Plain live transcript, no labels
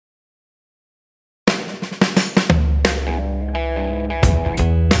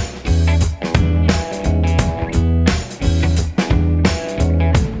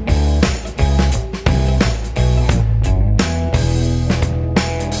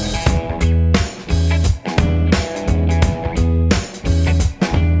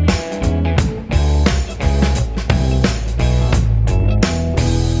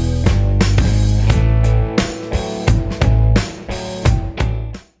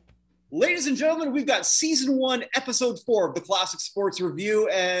Ladies and gentlemen, we've got season 1, episode 4 of the Classic Sports Review.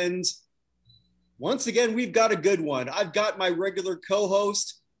 And once again, we've got a good one. I've got my regular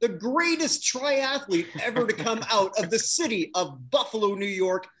co-host, the greatest triathlete ever to come out of the city of Buffalo, New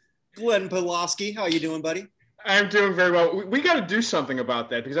York, Glenn Paslawski. How you doing, buddy? I'm doing very well. We got to do something about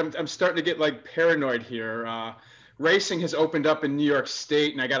that because I'm starting to get like paranoid here. Racing has opened up in New York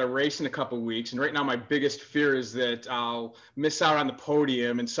State, and I got a race in a couple of weeks. And right now, my biggest fear is that I'll miss out on the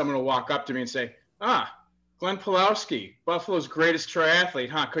podium, and someone will walk up to me and say, Glenn Paslawski, Buffalo's greatest triathlete,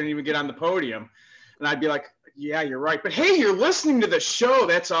 huh? Couldn't even get on the podium. And I'd be like, yeah, you're right. But hey, you're listening to the show.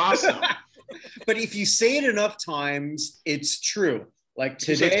 That's awesome. But if you say it enough times, it's true. Like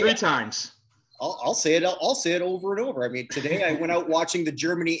today, you say 3 times. I'll say it. I'll say it over and over. I mean, today I went out watching the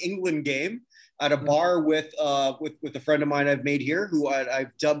Germany-England game at a bar with a friend of mine I've made here, who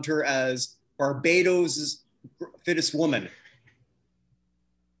I've dubbed her as Barbados' fittest woman.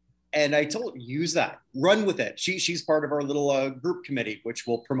 And I told her, use that, run with it. She's part of our little group committee, which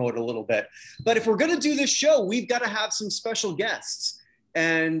we'll promote a little bit. But if we're going to do this show, we've got to have some special guests.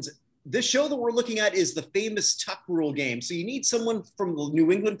 And this show that we're looking at is the famous tuck rule game. So you need someone from the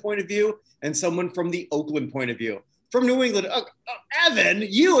New England point of view and someone from the Oakland point of view. From New England, Evan,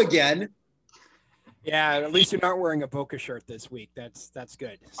 you again. Yeah, at least you're not wearing a Boca shirt this week. That's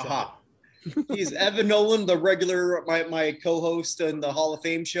good. So. He's Evan Nolan, the regular, my co-host in the Hall of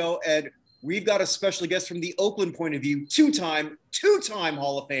Fame show. And we've got a special guest from the Oakland point of view, two-time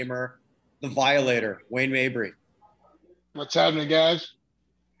Hall of Famer, the Violator, Wayne Mabry. What's happening, guys?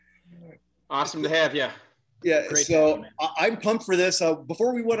 Awesome to have you. Yeah, great. So I'm pumped for this.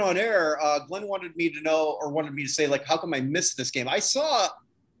 Before we went on air, Glenn wanted me to say, like, how come I missed this game?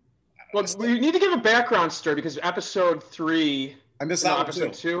 Well, we need to give a background story because episode 3, I missed that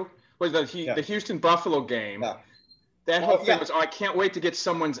episode 2 was the Houston Buffalo game. Yeah. That whole thing was, I can't wait to get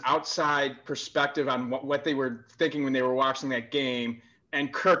someone's outside perspective on what they were thinking when they were watching that game.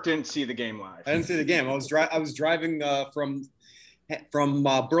 And Kirk didn't see the game live. I didn't see the game. I was driving from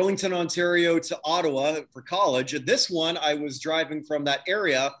Burlington, Ontario to Ottawa for college. And this one, I was driving from that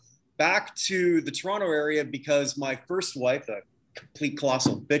area back to the Toronto area because my first wife, the complete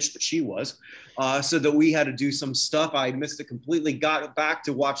colossal bitch that she was, so that we had to do some stuff. I missed it completely, got back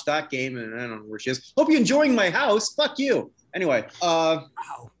to watch that game, and I don't know where she is. Hope you're enjoying my house. Fuck you. Anyway. Wow.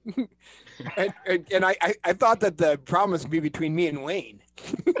 and I thought that the problem was going to be between me and Wayne.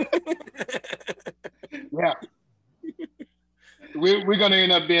 Yeah. We're going to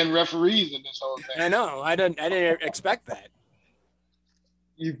end up being referees in this whole thing. I know. I didn't expect that.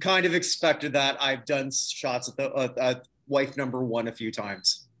 You kind of expected that. I've done shots at the wife number 1 a few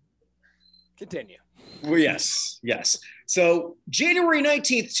times. Continue. Well, yes. So January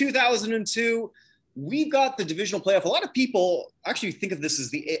 19th, 2002, we've got the divisional playoff. A lot of people actually think of this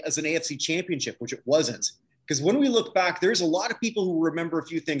as an AFC championship, which it wasn't. Because when we look back, there's a lot of people who remember a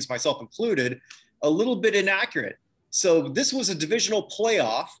few things, myself included, a little bit inaccurate. So this was a divisional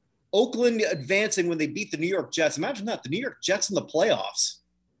playoff. Oakland advancing when they beat the New York Jets. Imagine that, the New York Jets in the playoffs.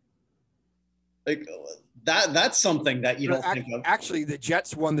 Like that's something that you don't think of. Actually, the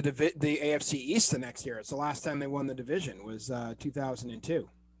Jets won the AFC East the next year. It's the last time they won the division was 2002.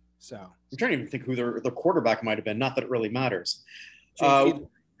 So I'm trying to even think who their quarterback might have been. Not that it really matters.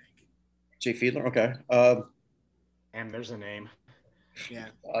 Jay Fiedler. Okay. And there's a name. Yeah.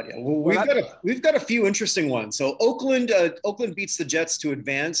 Well, we've got a few interesting ones. So Oakland beats the Jets to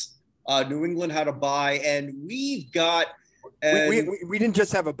advance. New England had a bye, and we've got. We didn't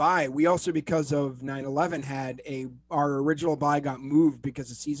just have a bye. We also, because of 9/11, had our original bye got moved because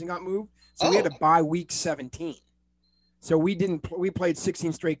the season got moved. So we had a bye week 17. So we played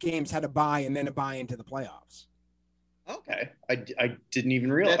 16 straight games, had a bye, and then a bye into the playoffs. Okay. I didn't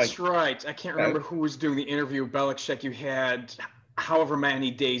even realize. That's right. I can't remember who was doing the interview. Belichick, you had however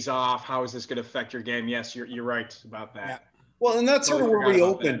many days off. How is this going to affect your game? Yes, you're right about that. Yeah. Well, and that's sort of where we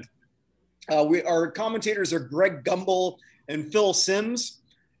opened. Our commentators are Greg Gumbel and Phil Sims,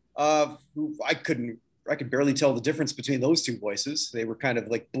 who I could barely tell the difference between those two voices. They were kind of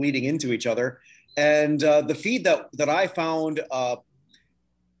like bleeding into each other. And the feed that I found, I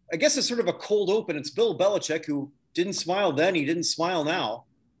guess it's sort of a cold open. It's Bill Belichick, who didn't smile then. He didn't smile now.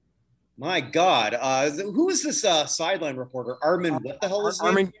 My God. Who is this sideline reporter? Armin, what the hell is he?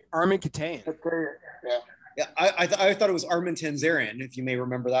 Armin Katayan. Yeah, I thought it was Armin Tanzarian, if you may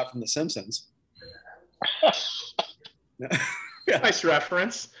remember that from The Simpsons. Nice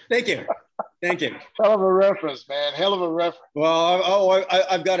reference. Thank you. Hell of a reference, man. Hell of a reference. Well,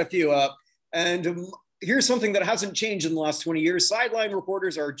 I've got a few. And here's something that hasn't changed in the last 20 years. Sideline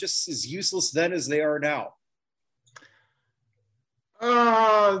reporters are just as useless then as they are now.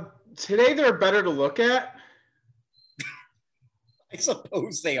 Today they're better to look at. I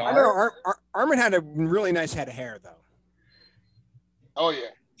suppose they are. I know Armin had a really nice head of hair, though. Oh yeah, sure.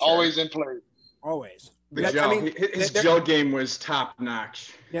 Always in play. Always. His gel game was top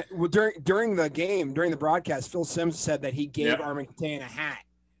notch. Yeah. Well, during the broadcast, Phil Simms said that he gave Armin Katayan a hat,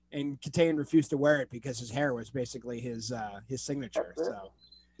 and Katayan refused to wear it because his hair was basically his signature.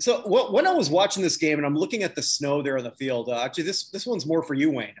 So when I was watching this game and I'm looking at the snow there on the field, actually this one's more for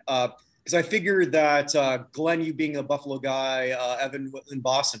you, Wayne, because I figured that Glenn, you being a Buffalo guy, Evan in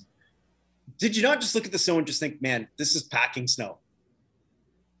Boston, did you not just look at the snow and just think, man, this is packing snow?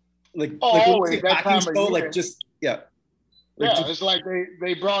 Always that time snow, of year. It's like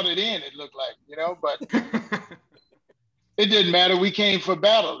they brought it in. It looked like, but it didn't matter. We came for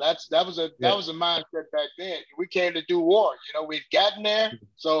battle. That was a mindset back then. We came to do war. We'd gotten there,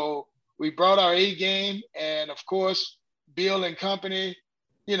 so we brought our A game, and of course, Bill and company,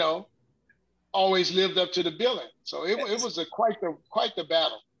 always lived up to the billing. So it was quite the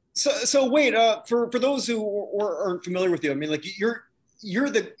battle. So wait, for those who aren't familiar with you, I mean, like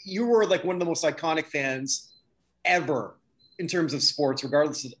you were like one of the most iconic fans ever in terms of sports,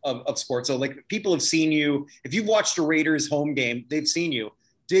 regardless of sports. So like people have seen you. If you've watched a Raiders home game, they've seen you.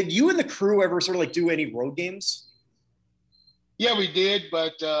 Did you and the crew ever sort of like do any road games? Yeah, we did.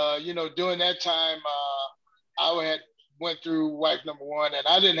 But, during that time, I went through wife number one, and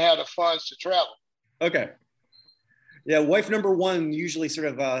I didn't have the funds to travel. Okay. Yeah, wife number one usually sort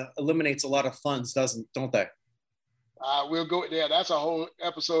of eliminates a lot of funds, don't they? We'll go there. That's a whole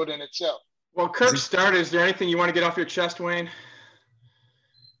episode in itself. Well, Kirk started. Is there anything you want to get off your chest, Wayne?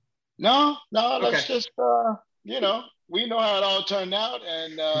 No. Let's just, we know how it all turned out.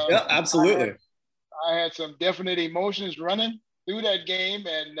 And yeah, absolutely. I had some definite emotions running through that game.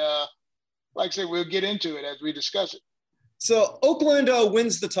 And like I said, we'll get into it as we discuss it. So Oakland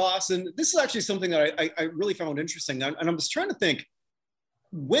wins the toss. And this is actually something that I really found interesting. And I'm just trying to think,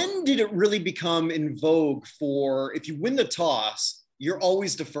 when did it really become in vogue for, if you win the toss, you're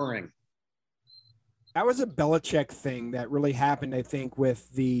always deferring? That was a Belichick thing that really happened, I think, with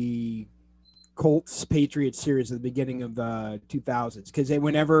the Colts-Patriots series at the beginning of the 2000s. Because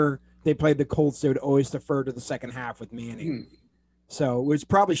whenever they played the Colts, they would always defer to the second half with Manning. So it was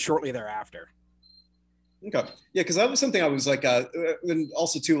probably shortly thereafter. Okay. Yeah, because that was something I was like, and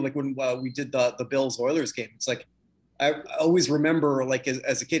also too, like when we did the Bills-Oilers game, it's like, I always remember, like,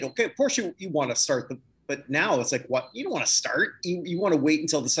 as a kid, okay, of course you want to start, but now it's like, what? You don't want to start. You want to wait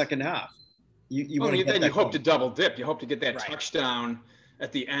until the second half. You want to then you hope to double dip. You hope to get that touchdown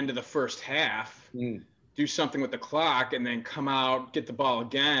at the end of the first half, do something with the clock, and then come out, get the ball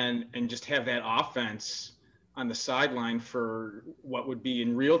again, and just have that offense on the sideline for what would be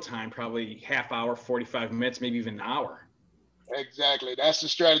in real time, probably half hour, 45 minutes, maybe even an hour. Exactly. That's the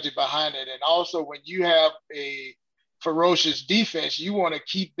strategy behind it. And also when you have a ferocious defense, you want to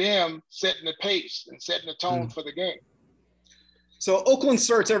keep them setting the pace and setting the tone for the game. So Oakland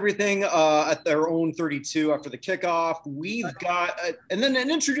starts everything at their own 32 after the kickoff. We've got and then an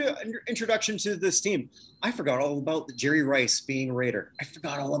introduction to this team. I forgot all about Jerry Rice being a Raider. I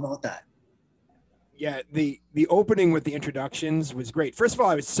forgot all about that. Yeah, the opening with the introductions was great. First of all,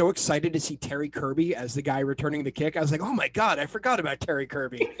 I was so excited to see Terry Kirby as the guy returning the kick. I was like, oh my God, I forgot about Terry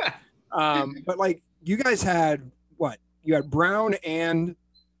Kirby. But like, you guys had what? You had Brown and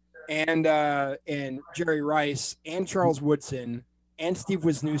Jerry Rice and Charles Woodson and Steve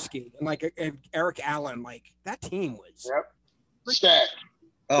Wisniewski and like Eric Allen. Like, that team was stacked.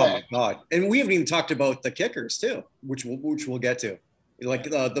 Oh my God! And we haven't even talked about the kickers too, which we'll get to. Like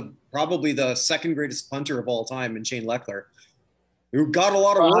the probably the second greatest punter of all time in Shane Leckler, who got a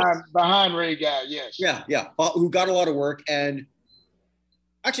lot of work behind Ray Guy. Yes. Yeah. Who got a lot of work. And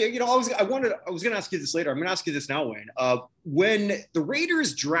actually, I was going to ask you this later. I'm going to ask you this now, Wayne. When the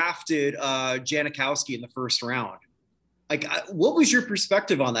Raiders drafted Janikowski in the first round, like, what was your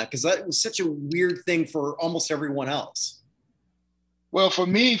perspective on that? Because that was such a weird thing for almost everyone else. Well, for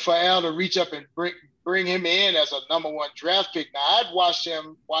me, for Al to reach up and bring him in as a number one draft pick. Now, I'd watched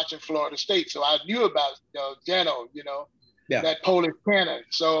him watching Florida State, so I knew about Jano, that Polish cannon.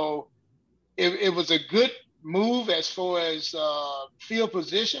 So it was a good move as far as field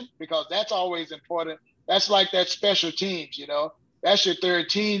position, because that's always important. That's like that special teams, That's your third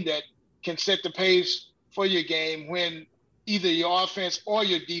team that can set the pace for your game when either your offense or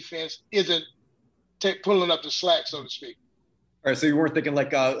your defense isn't pulling up the slack, so to speak. All right, so you weren't thinking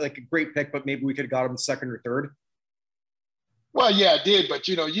like a great pick, but maybe we could have got him second or third? Well, yeah, I did, but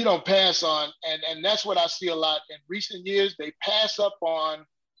you don't pass on, and that's what I see a lot in recent years. They pass up on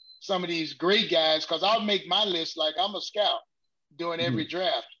some of these great guys, because I'll make my list like I'm a scout. during every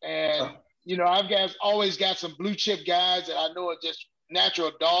draft. And, I've always got some blue chip guys that I know are just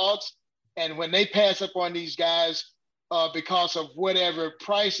natural dogs. And when they pass up on these guys because of whatever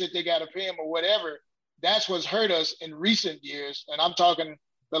price that they got to pay them or whatever, that's what's hurt us in recent years. And I'm talking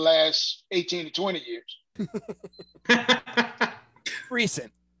the last 18 to 20 years.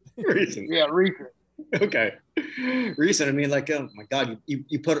 Recent. Yeah, recent. Okay. Recent. I mean, like, oh my God,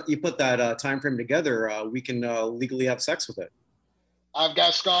 you put that time frame together. We can legally have sex with it. I've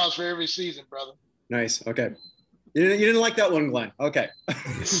got scars for every season, brother. Nice. Okay. You didn't like that one, Glenn. Okay.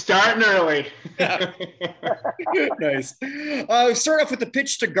 Starting early. Nice. Start off with the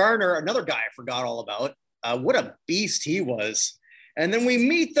pitch to Garner, another guy I forgot all about. What a beast he was. And then we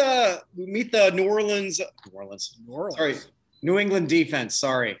meet the New Orleans. Sorry, New England defense.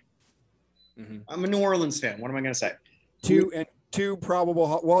 Sorry. Mm-hmm. I'm a New Orleans fan. What am I going to say? Two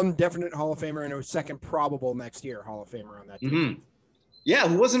probable, one definite Hall of Famer and a second probable next year Hall of Famer on that team. Mm-hmm. Yeah,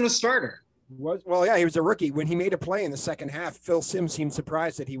 who wasn't a starter. He was a rookie. When he made a play in the second half, Phil Simms seemed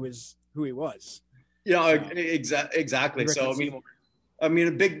surprised that he was who he was. Yeah, exactly. So I mean,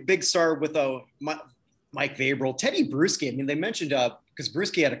 a big star with Mike Vabral, Teddy Bruschi. I mean, they mentioned because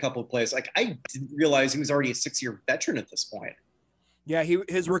Bruschi had a couple of plays. Like, I didn't realize he was already a 6-year veteran at this point. Yeah,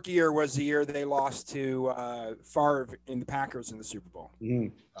 his rookie year was the year they lost to Favre in the Packers in the Super Bowl. Mm-hmm.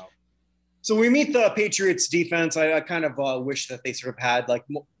 So we meet the Patriots defense. I kind of wish that they sort of had like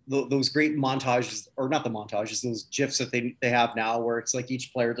those great montages, or not the montages, those GIFs that they have now, where it's like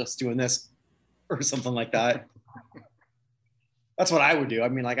each player just doing this or something like that. That's what I would do. I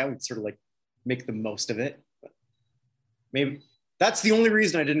mean, like, I would sort of like make the most of it. Maybe that's the only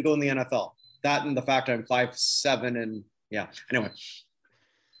reason I didn't go in the NFL. That and the fact I'm 5'7", and yeah. Anyway,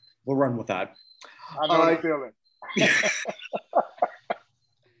 we'll run with that. I know the feeling.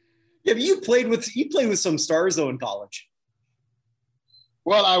 Yeah, but you played with some stars though in college.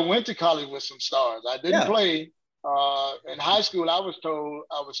 Well, I went to college with some stars. I didn't play. In high school, I was told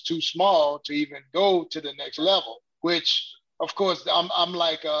I was too small to even go to the next level, which, of course, I'm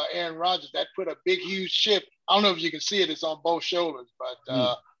like Aaron Rodgers. That put a big, huge chip. I don't know if you can see it. It's on both shoulders, but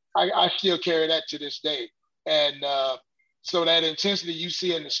I still carry that to this day. And so that intensity you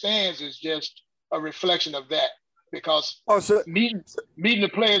see in the stands is just a reflection of that. Because meeting the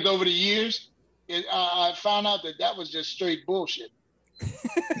players over the years, I found out that was just straight bullshit.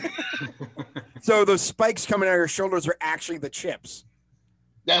 So those spikes coming out of your shoulders are actually the chips.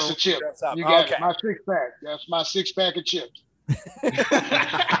 That's a chip. You got it. My 6-pack. That's my 6-pack of chips.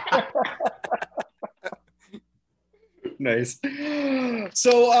 Nice.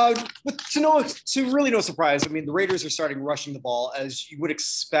 So to really no surprise, I mean, the Raiders are starting rushing the ball as you would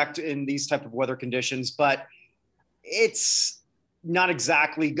expect in these type of weather conditions, but it's not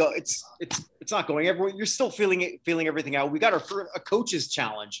exactly it's not going everywhere. You're still feeling everything out. We got a coach's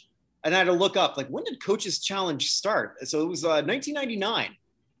challenge, and I had to look up, like, when did coach's challenge start? So it was 1999,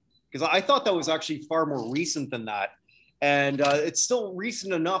 because I thought that was actually far more recent than that. And it's still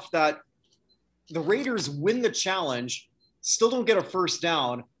recent enough that the Raiders win the challenge, still don't get a first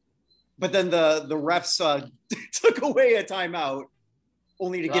down, but then the refs took away a timeout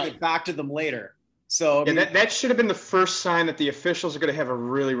only to give it back to them later. So that should have been the first sign that the officials are going to have a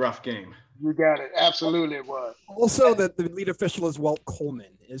really rough game. You got it. Absolutely, it was. Also, that the lead official is Walt Coleman.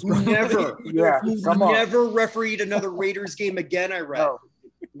 Never refereed another Raiders game again, I read.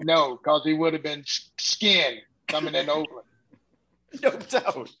 No, because he would have been skinned coming in Oakland. No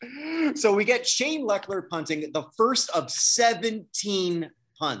doubt. So we get Shane Leckler punting the first of 17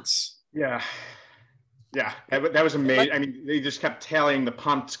 punts. Yeah. Yeah, that was amazing. I mean, they just kept tallying the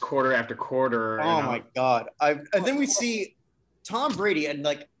punts quarter after quarter. Oh, my God. And then we see Tom Brady, and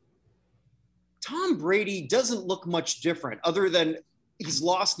like, Tom Brady doesn't look much different other than he's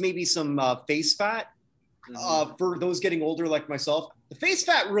lost maybe some face fat. For those getting older like myself, the face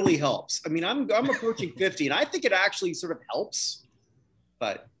fat really helps. I mean, I'm approaching 50, and I think it actually sort of helps,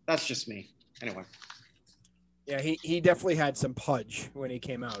 but that's just me. Anyway. Yeah, he definitely had some pudge when he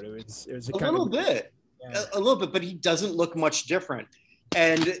came out. It was a little bit. Yeah. A little bit, but he doesn't look much different.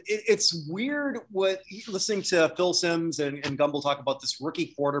 And it's weird listening to Phil Simms and Gumbel talk about this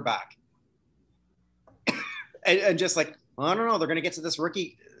rookie quarterback. and just like, I don't know, they're going to get to this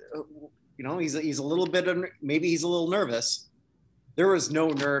rookie. He's a little bit, maybe he's a little nervous. There was no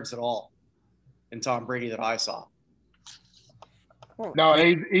nerves at all in Tom Brady that I saw. No,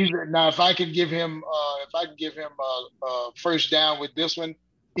 he's now. If I could give him a first down with this one,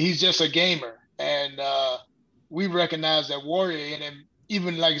 he's just a gamer. And we recognize that warrior in him,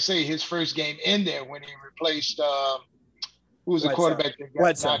 even like I say, his first game in there when he replaced who was the quarterback that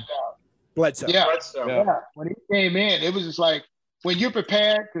got knocked out? Bledsoe. Yeah. When he came in, it was just like when you're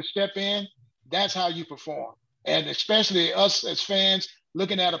prepared to step in, that's how you perform. And especially us as fans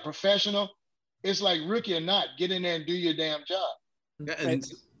looking at a professional, it's like rookie or not, get in there and do your damn job. Yeah,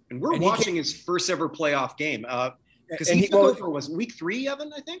 and we're watching his first ever playoff game. Because he took over, was week 3,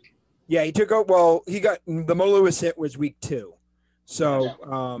 Evan, I think? Yeah, he took over. Well, he got the Mo Lewis hit was week 2.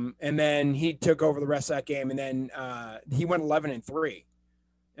 So, and then he took over the rest of that game. And then he went 11-3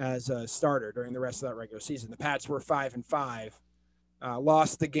 as a starter during the rest of that regular season. The Pats were 5-5.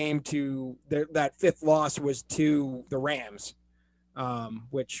 Lost the game to that 5th loss was to the Rams,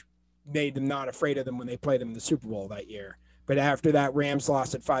 which made them not afraid of them when they played them in the Super Bowl that year. But after that Rams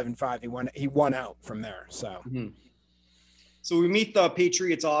lost at 5-5, he won out from there. So, So we meet the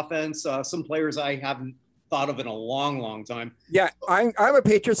Patriots offense. Some players I haven't thought of in a long, long time. Yeah, I'm a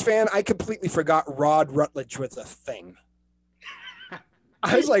Patriots fan. I completely forgot Rod Rutledge was a thing.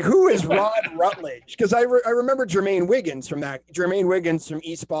 I was like, who is Rod Rutledge? Because I remember Jermaine Wiggins from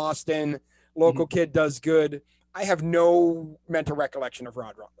East Boston, local kid does good. I have no mental recollection of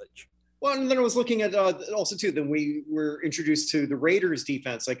Rod Rutledge. Well, and then I was looking at also too, then we were introduced to the Raiders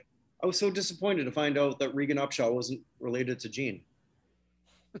defense. Like, I was so disappointed to find out that Regan Upshaw wasn't related to Gene.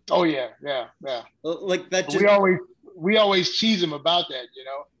 Oh yeah. Like that. Just, we always tease him about that, you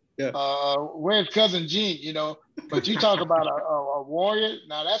know. Yeah. Where's cousin Gene, you know? But you talk about a warrior.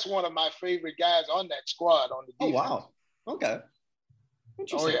 Now that's one of my favorite guys on that squad on the defense. Oh wow. Okay.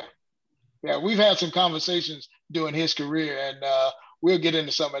 Interesting. Oh yeah. We've had some conversations during his career, and we'll get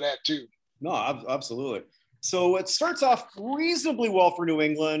into some of that too. No, absolutely. So it starts off reasonably well for New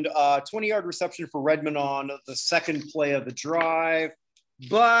England. 20-yard reception for Redmond on the second play of the drive.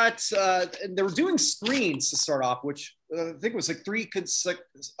 But they were doing screens to start off, which I think was like 3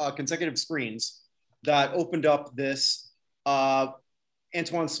 consecutive screens that opened up this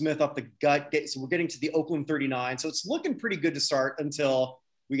Antoine Smith up the gut. So we're getting to the Oakland 39. So it's looking pretty good to start until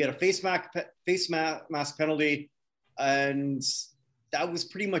we get a face mask penalty. And that was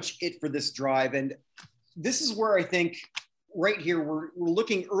pretty much it for this drive. And this is where I think right here, we're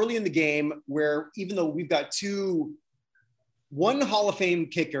looking early in the game where even though we've got one Hall of Fame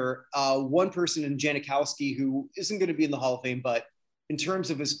kicker, one person in Janikowski who isn't going to be in the Hall of Fame, but in terms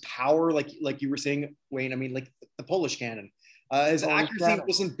of his power, like you were saying, Wayne, I mean, like the Polish cannon, his accuracy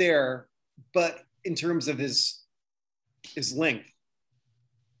wasn't there, but in terms of his length.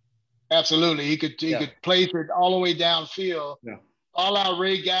 Absolutely. He could place it all the way downfield. Yeah. All our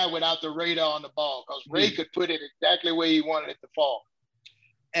Ray guy without the radar on the ball, because Ray could put it exactly where he wanted it to fall.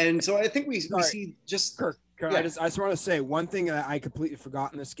 And so I think we see just Kirk. I just want to say one thing that I completely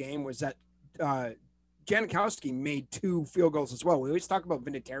forgot in this game was that Janikowski made 2 field goals as well. We always talk about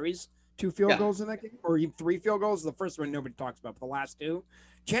Vinatieri's 2 field goals in that game, or even 3 field goals. The first one nobody talks about, but the last 2.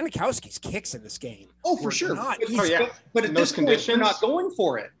 Janikowski's kicks in this game. Oh, for sure. But at this point, they're not going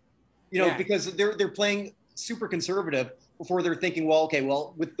for it. You know, because they're playing super conservative before they're thinking,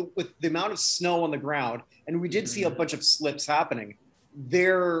 with the amount of snow on the ground, and we did see a bunch of slips happening,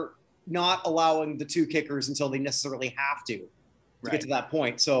 they're not allowing the 2 kickers until they necessarily have to get to that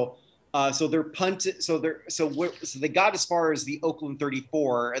point. So they're punted. So they got as far as the Oakland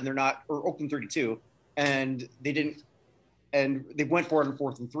 34, and or Oakland 32, and they went for it on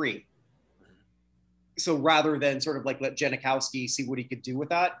 4th and 3. So rather than sort of like let Janikowski see what he could do with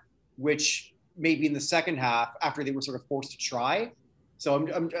that, which maybe in the second half after they were sort of forced to try. So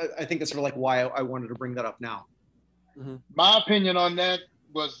I think that's sort of like why I wanted to bring that up now. Mm-hmm. My opinion on that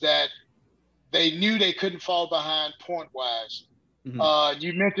was that they knew they couldn't fall behind point wise. Mm-hmm.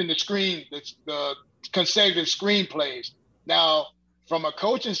 You mentioned the consecutive screen plays. Now, from a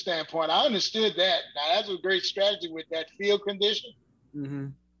coaching standpoint, I understood that. Now that's a great strategy with that field condition,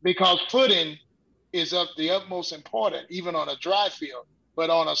 because footing is of the utmost important, even on a dry field. But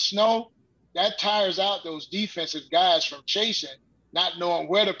on a snow, that tires out those defensive guys from chasing, not knowing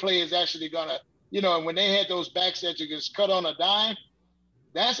where the play is actually gonna, and when they had those backs that you just cut on a dime,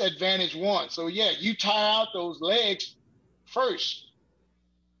 that's advantage 1. So you tire out those legs first,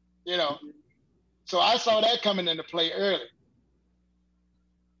 So I saw that coming into play early.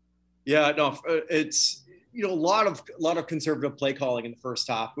 Yeah, no, it's a lot of conservative play calling in the first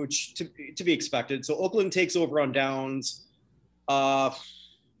half, which to be expected. So Oakland takes over on downs.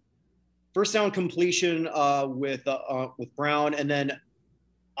 First down completion with Brown, and then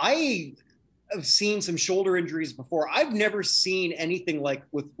I have seen some shoulder injuries before. I've never seen anything like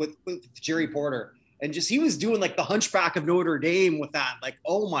with Jerry Porter, and just he was doing like the Hunchback of Notre Dame with that. Like,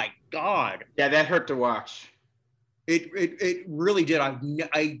 oh my God! Yeah, that hurt to watch. It really did.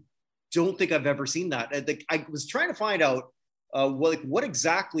 I don't think I've ever seen that. I was trying to find out what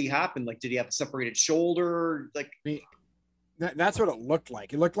exactly happened. Like, did he have a separated shoulder? Like. That's what it looked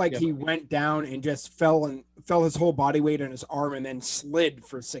like. It looked like he went down and just fell his whole body weight on his arm and then slid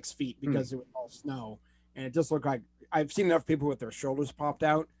for 6 feet because it was all snow. And it just looked like I've seen enough people with their shoulders popped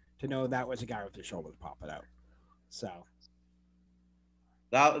out to know that was a guy with his shoulders popping out. So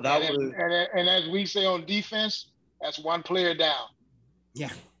that was, and as we say on defense, that's one player down.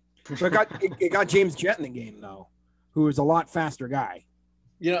 Yeah. So it got James Jett in the game though, who is a lot faster guy.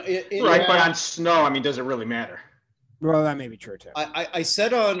 You know, but on snow, I mean, does it really matter? Well, that may be true too. I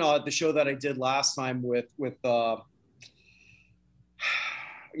said on the show that I did last time with when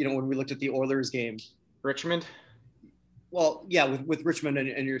we looked at the Oilers game, Richmond. Well, yeah, with Richmond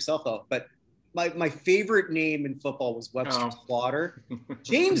and yourself though. But my favorite name in football was Webster Slaughter.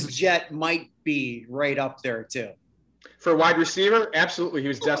 James Jett might be right up there too. For a wide receiver, absolutely, he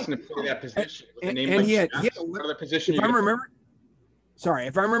was destined to play that position. And he had another position. If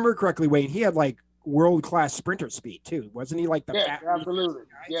I remember correctly, Wayne, he had like world-class sprinter speed too, wasn't he? Like absolutely,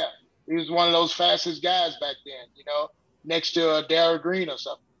 yeah. He was one of those fastest guys back then, next to Darryl Green or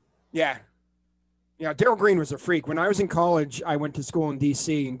something. Yeah, Darryl Green was a freak. When I was in college, I went to school in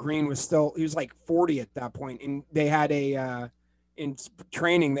D.C. and Green was he was like 40 at that point, and they had in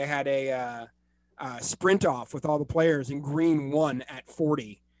training they had a sprint off with all the players, and Green won at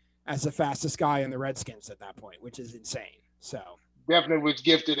 40 as the fastest guy in the Redskins at that point, which is insane. So. Definitely was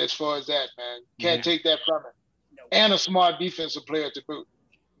gifted as far as that, man. Can't take that from him. Nope. And a smart defensive player to boot.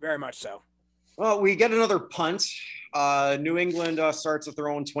 Very much so. Well, we get another punt. New England starts at their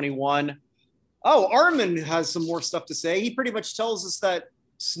own 21. Oh, Armin has some more stuff to say. He pretty much tells us that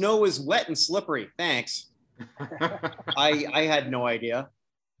snow is wet and slippery. Thanks. I had no idea.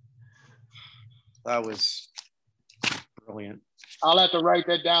 That was brilliant. I'll have to write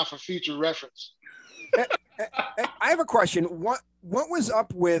that down for future reference. I have a question. What was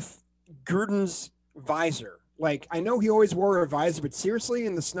up with Gruden's visor? Like, I know he always wore a visor, but seriously,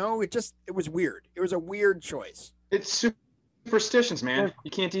 in the snow, it was weird. It was a weird choice. It's superstitions, man.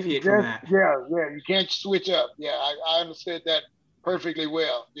 You can't deviate from that. Yeah. You can't switch up. Yeah, I understood that perfectly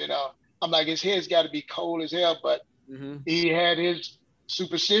well. I'm like, his head's got to be cold as hell, but he had his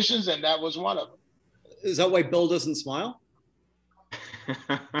superstitions, and that was one of them. Is that why Bill doesn't smile?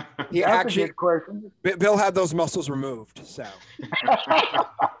 He actually, Bill had those muscles removed. So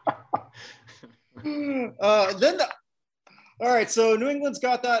all right. So New England's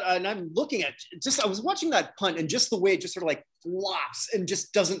got that, and I'm looking at I was watching that punt, and just the way it just sort of like flops and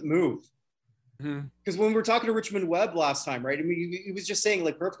just doesn't move. Because when we were talking to Richmond Webb last time, right? I mean, he was just saying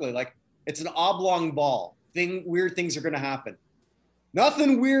like perfectly, like it's an oblong ball. Weird things are going to happen.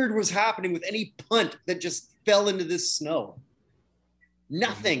 Nothing weird was happening with any punt that just fell into this snow.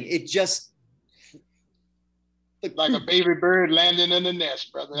 Nothing. It just like a baby bird landing in the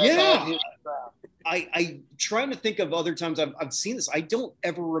nest, brother. That's I trying to think of other times I've seen this. I don't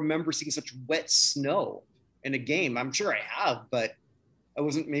ever remember seeing such wet snow in a game. I'm sure I have, but I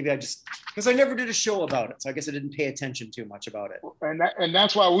wasn't. Maybe I just because I never did a show about it, so I guess I didn't pay attention too much about it. And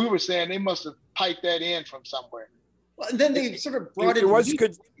that's why we were saying they must have piped that in from somewhere. Well, and then they sort of brought it. It was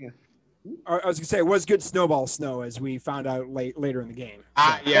good. Yeah. I was gonna say it was good snowball snow, as we found out later in the game.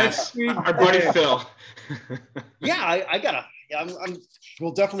 Yes, our buddy Phil. Yeah,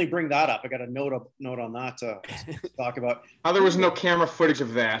 we'll definitely bring that up. I got a note on that to talk about. There was no camera footage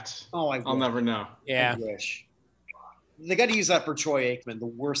of that. Oh, I'll never know. Yeah, I wish. They got to use that for Troy Aikman, the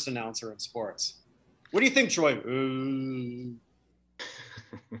worst announcer in sports. What do you think, Troy?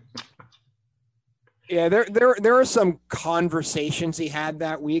 Yeah, there are some conversations he had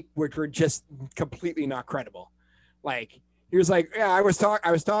that week which were just completely not credible. Like he was like, "Yeah, I was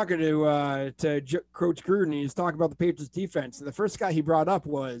talking to Coach Gruden. And he was talking about the Patriots defense, and the first guy he brought up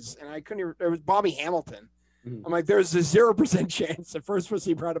was, and it was Bobby Hamilton. Mm-hmm. I'm like, there's a 0% chance the first person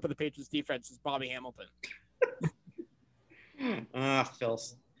he brought up in the Patriots defense is Bobby Hamilton."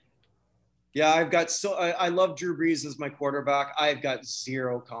 Filth. Yeah, I love Drew Brees as my quarterback. I've got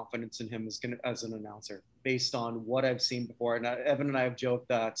zero confidence in him as an announcer based on what I've seen before. And Evan and I have joked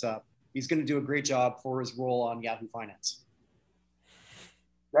that he's going to do a great job for his role on Yahoo Finance.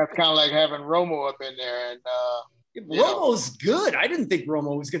 That's kind of like having Romo up in there. And Romo's good. I didn't think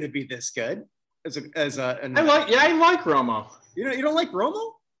Romo was going to be this good. I like Romo. You don't like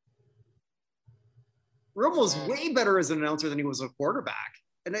Romo? Romo's way better as an announcer than he was a quarterback.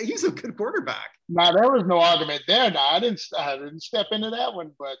 And he's a good quarterback. Now, there was no argument there. Now, I didn't step into that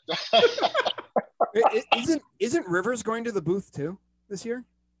one, but isn't Rivers going to the booth too this year?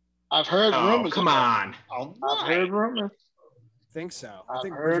 I've heard rumors. Come on. I've heard rumors. I think so.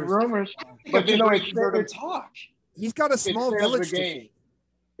 I've heard rumors. But it's talk. He's got a small village to feed.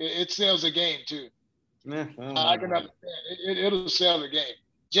 It sells a game too. I can understand. It'll sell the game.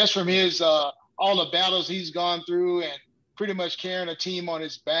 Just from his all the battles he's gone through and pretty much carrying a team on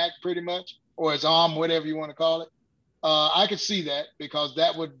his back pretty much, or his arm, whatever you want to call it. I could see that because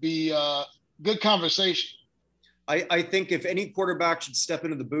that would be a good conversation. I think if any quarterback should step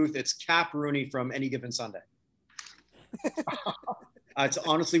into the booth, it's Cap Rooney from Any Given Sunday. It's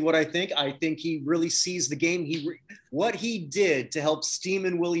honestly what I think. I think he really sees the game. What he did to help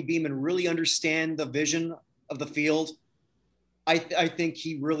Steeman Willie Beeman really understand the vision of the field. I think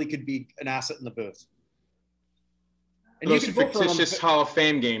he really could be an asset in the booth. And those fictitious Hall of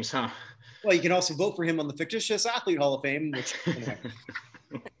Fame games, huh? Well, you can also vote for him on the fictitious Athlete Hall of Fame, which anyway.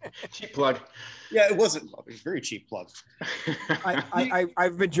 Cheap plug. Yeah, it was a very cheap plug.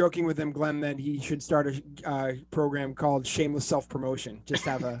 I've been joking with him, Glenn, that he should start a program called Shameless Self-Promotion. Just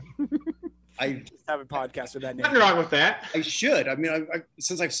have a podcast with that name. Nothing wrong with that. I should. I mean,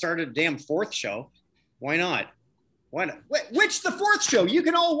 since I've started a damn fourth show, why not? Why not? Which the fourth show you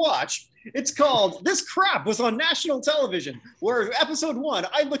can all watch. It's called This Crap Was on National Television, where episode 1,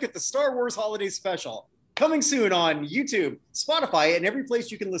 I look at the Star Wars Holiday Special. Coming soon on YouTube, Spotify, and every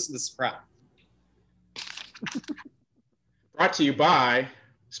place you can listen to this crap. Brought to you by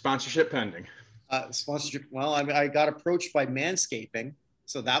Sponsorship Pending. Sponsorship. Well, I got approached by Manscaping,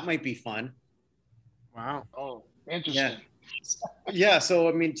 so that might be fun. Wow. Oh, interesting. Yeah. So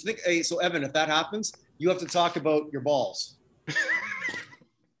I mean, so Evan, if that happens, you have to talk about your balls.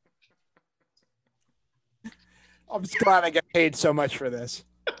 I'm just glad I get paid so much for this.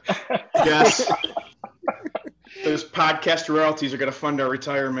 Yes. Those podcast royalties are going to fund our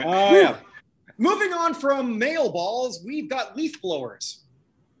retirement. Oh, yeah. Moving on from male balls, we've got leaf blowers.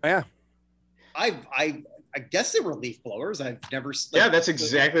 Yeah. I guess they were leaf blowers. I've never. Yeah, that's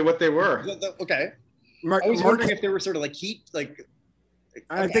exactly what they were. Okay. I was wondering if they were sort of like heat, like.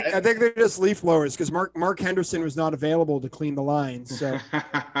 I think they're just leaf blowers because Mark Henderson was not available to clean the lines. So.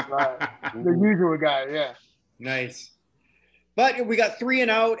 Right. The usual guy, yeah. Nice. But we got 3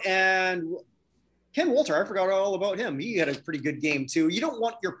 and out, and Ken Walter, I forgot all about him. He had a pretty good game too. You don't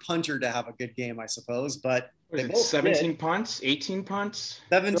want your punter to have a good game, I suppose, but they both 17 punts, 18 punts,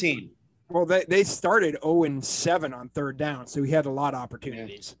 17. Well, they started 0-7 on third down, so he had a lot of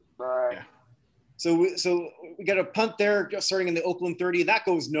opportunities. Right. Yeah. So we got a punt there, starting in the Oakland 30. That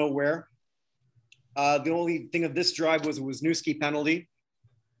goes nowhere. The only thing of this drive was a Wisniewski penalty.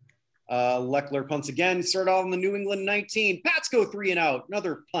 Leckler punts again. Start off on the New England 19. Pats go 3 and out.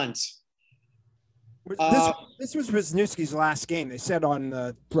 Another punt. This was Wisniewski's last game. They said on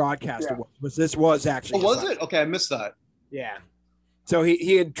the broadcast this was actually. Oh, was it? Okay, I missed that. Yeah. So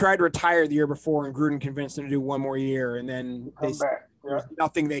he had tried to retire the year before, and Gruden convinced him to do one more year, and then there's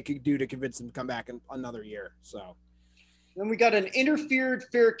nothing they could do to convince him to come back in another year. So then we got an interfered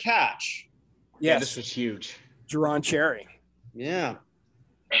fair catch. Yes. Yeah, this was huge. Jerron Cherry. Yeah.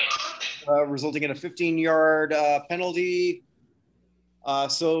 Resulting in a 15-yard penalty.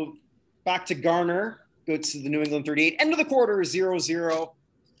 So back to Garner. Go to the New England 38. End of the quarter, 0-0.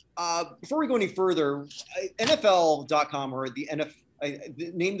 Before we go any further, NFL.com or the NFL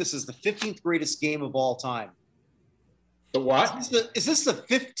named this as the 15th greatest game of all time. The what? Is this the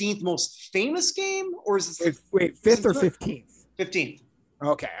 15th most famous game, or is this wait, 5th or 15th? 15th.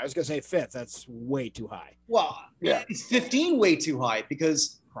 Okay, I was gonna say 5th. That's way too high. Well, yeah, it's 15 way too high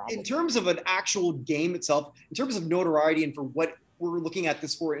because in terms of an actual game itself, in terms of notoriety and for what we're looking at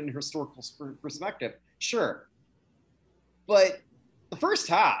this for in historical perspective, sure. But the first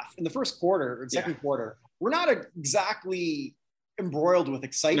half, in the first quarter or second quarter, we're not exactly embroiled with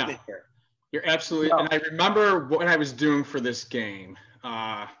excitement here. You're absolutely. No. And I remember what I was doing for this game.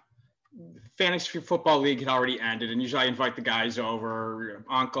 Fantasy Football League had already ended, and usually I invite the guys over,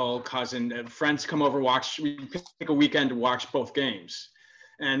 uncle, cousin, friends come over, we take a weekend to watch both games.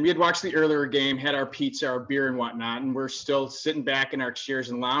 And we had watched the earlier game, had our pizza, our beer and whatnot, and we're still sitting back in our chairs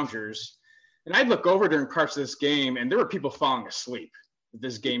and loungers. And I'd look over during parts of this game, and there were people falling asleep.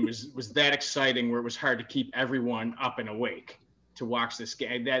 This game was that exciting where it was hard to keep everyone up and awake to watch this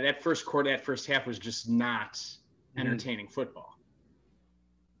game. That first quarter, that first half was just not entertaining football.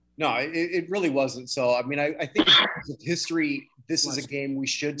 No, it really wasn't. So, I mean, I think in terms of history, this is a game we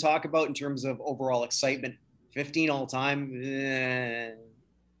should talk about in terms of overall excitement. 15 all time. It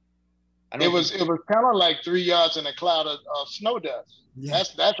was kind of like 3 yards in a cloud of snow dust. Yeah.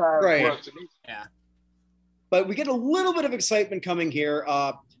 That's how it was to me. Yeah. But we get a little bit of excitement coming here.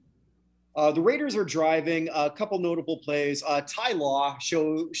 The Raiders are driving. A couple notable plays. Ty Law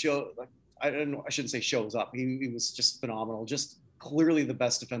I don't know. I shouldn't say shows up. He was just phenomenal. Just clearly the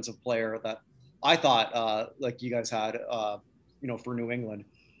best defensive player that I thought, like you guys had, for New England.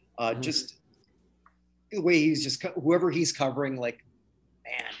 Just the way he's just whoever he's covering, like,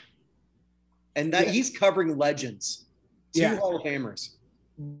 man, and that he's covering legends, two Hall of Famers.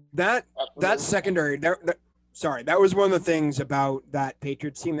 That secondary, that was one of the things about that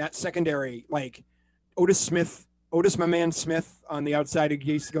Patriots team. That secondary, like Otis, my man Smith on the outside, who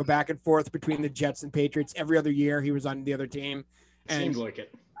used to go back and forth between the Jets and Patriots every other year. He was on the other team. And, seems like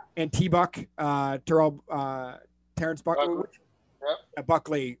it. And T-Buck, Terrence Buckley.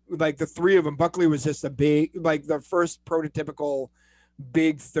 Buckley, like the three of them. Buckley was just a big, like the first prototypical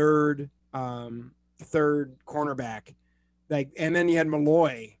big third cornerback. Like, and then you had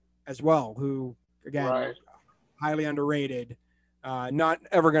Malloy as well, who again highly underrated. Not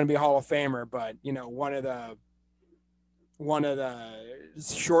ever going to be a Hall of Famer, but one of the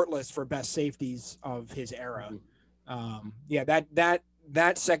shortlists for best safeties of his era.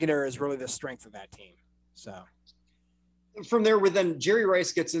 That secondary is really the strength of that team. So from there, then Jerry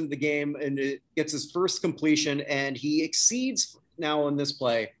Rice gets into the game and it gets his first completion, and he exceeds now in this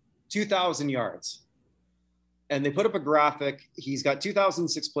play 2,000 yards. And they put up a graphic. He's got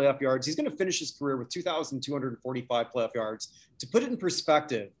 2,006 playoff yards. He's going to finish his career with 2,245 playoff yards. To put it in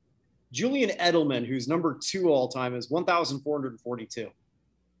perspective, Julian Edelman, who's number 2 all time, is 1,442.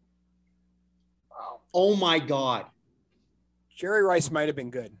 Wow. Oh my God. Jerry Rice might have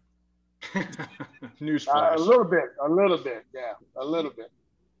been good. Newsflash. A little bit. Yeah, a little bit.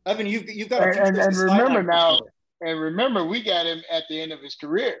 Evan, you've got a and remember now, and remember we got him at the end of his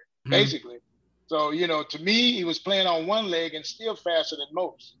career, basically. So, to me, he was playing on one leg and still faster than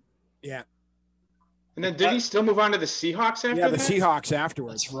most. Yeah. And then did he still move on to the Seahawks after that? Yeah, the Seahawks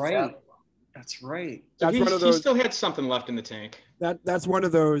afterwards. That's right. Yeah. That's right. So he still had something left in the tank. That's one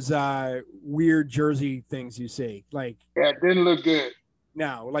of those weird jersey things you see. Like, yeah, it didn't look good.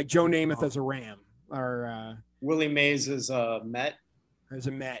 No, like Joe Namath as a Ram, or Willie Mays as a Met. As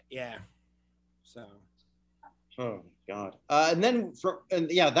a Met, yeah. So. Oh God. And then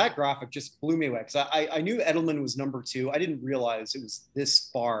that graphic just blew me away, because I knew Edelman was number 2. I didn't realize it was this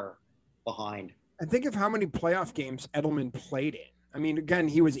far behind. And think of how many playoff games Edelman played in. I mean, again,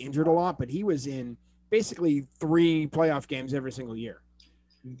 he was injured a lot, but he was in basically 3 playoff games every single year.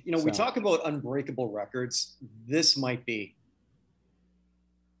 We talk about unbreakable records. This might be.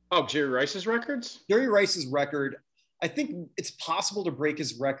 Oh, Jerry Rice's records? Jerry Rice's record. I think it's possible to break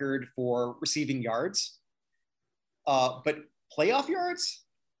his record for receiving yards. But playoff yards?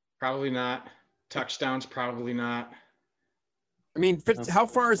 Probably not. Touchdowns? Probably not. I mean, how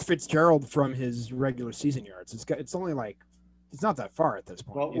far is Fitzgerald from his regular season yards? It's only like, it's not that far at this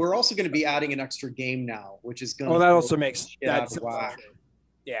point. Well, we're also going to be adding an extra game now, which is going to. Oh, that also makes that whack.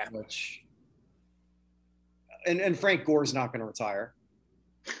 Yeah. Which, and Frank Gore's not going to retire.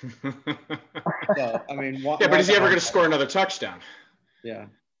 So, I mean, but is he ever going to score another touchdown? Yeah.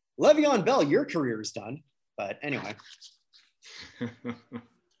 Le'Veon Bell, your career is done. But anyway. Oh,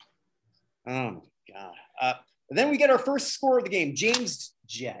 my God. Then we get our first score of the game, James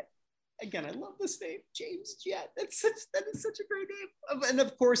Jett. Again, I love this name, James Jett. That is such a great name. And,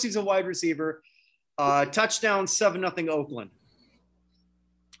 of course, he's a wide receiver. Touchdown, 7-0 Oakland.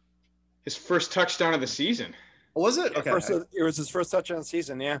 His first touchdown of the season. Oh, was it? Okay. It was his first touchdown of the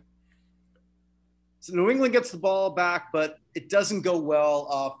season, yeah. So New England gets the ball back, but it doesn't go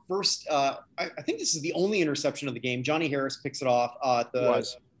well. I think this is the only interception of the game. Johnny Harris picks it off.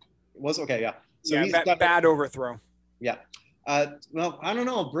 It was okay, yeah. So he's got bad overthrow. Yeah. Well, I don't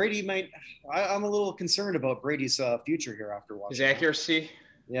know. Brady might. I'm a little concerned about Brady's future here after watching. His accuracy.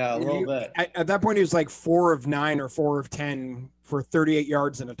 Yeah, a little bit. At that point, he was like 4 of 9 or 4 of 10 for 38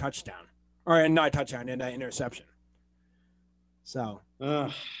 yards and a touchdown, or not a touchdown and an interception. So.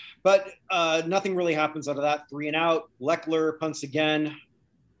 But nothing really happens out of that. 3 and out. Leckler punts again.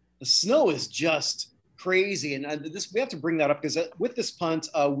 The snow is just crazy, and we have to bring that up because with this punt,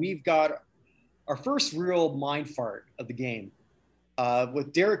 we've got our first real mind fart of the game.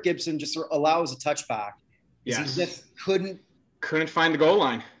 With Derek Gibson just allows a touchback. Yes. He just couldn't find the goal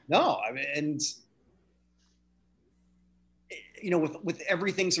line. No, I mean, and with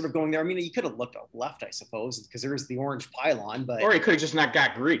everything sort of going there, I mean, you could have looked up left, I suppose, because there's the orange pylon, but or he could have just not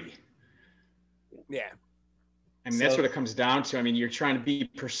got greedy. Yeah. I mean, that's what it comes down to. I mean, you're trying to be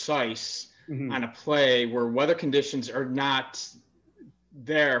precise on a play where weather conditions are not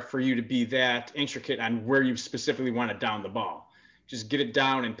there for you to be that intricate on where you specifically want to down the ball. Just get it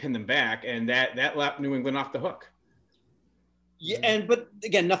down and pin them back, and that let New England off the hook. Yeah, but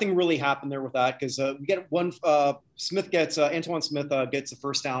again, nothing really happened there with that because we get one. Antoine Smith gets a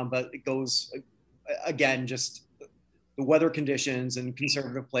first down, but it goes again just the weather conditions and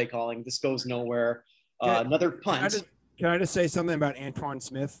conservative play calling. This goes nowhere. Another punt. Can I just say something about Antoine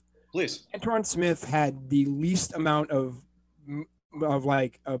Smith? Please. Antoine Smith had the least amount of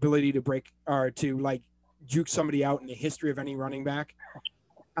like ability to break or to like juke somebody out in the history of any running back.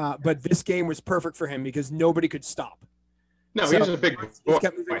 But this game was perfect for him because nobody could stop. No, he was a big boy. He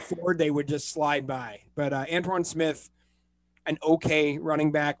kept moving forward, they would just slide by. But Antoine Smith, an okay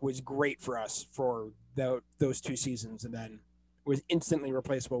running back, was great for us for those 2 seasons, and then was instantly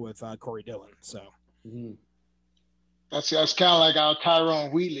replaceable with Corey Dillon. So that's kind of like our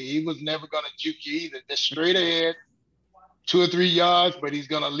Tyrone Wheatley. He was never going to juke you either. Just straight ahead, 2 or 3 yards, but he's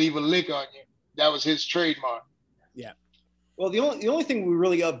going to leave a lick on you. That was his trademark. Yeah. Well, the only thing we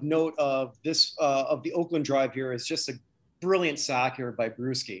really of note of this of the Oakland drive here is just a brilliant sack here by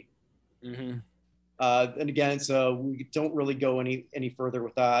Brewski. And again, so we don't really go any further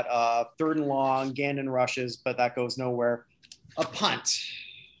with that. 3rd and long, Gandon rushes, but that goes nowhere. A punt.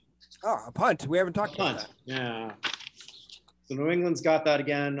 Oh, a punt. We haven't talked about that. Yeah. So New England's got that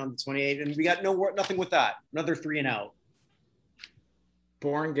again on the 28, and we got nothing with that. Another 3 and out.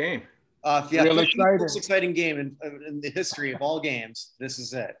 Boring game. Yeah, really most exciting game in the history of all games. This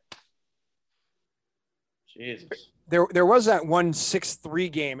is it. Jesus. There was that 1-6-3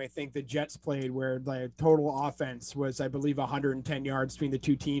 game I think the Jets played where the total offense was, I believe, 110 yards between the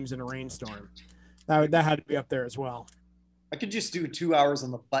 2 teams in a rainstorm. That had to be up there as well. I could just do 2 hours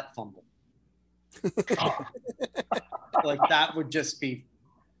on the butt fumble. Like that would just be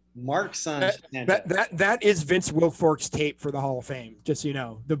Mark Sanchez. That is Vince Wilfork's tape for the Hall of Fame. Just so you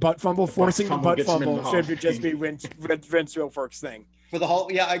know, the butt fumble, forcing the butt fumble should just be Vince Wilfork's thing. For the Hall,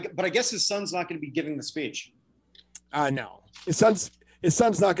 yeah. But I guess his son's not going to be giving the speech. No, his son's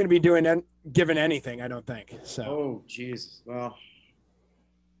not going to be giving anything. I don't think so. Oh Jesus! Well,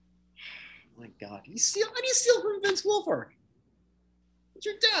 my God, how do you steal from Vince Wilfork? It's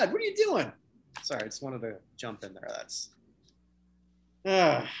your dad. What are you doing? Sorry, I just wanted to jump in there. That's.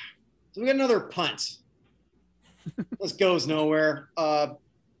 So we got another punt. This goes nowhere.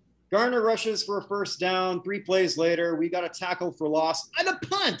 Garner rushes for a 1st down. 3 plays later, we got a tackle for loss and a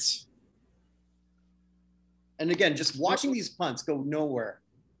punt. And again, just watching these punts go nowhere.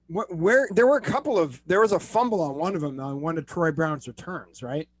 Where there was a fumble on one of them on one of Troy Brown's returns,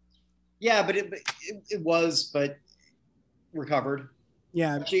 right? Yeah, but it was recovered.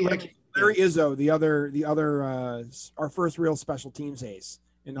 Yeah, like Larry Izzo, the other our first real special teams ace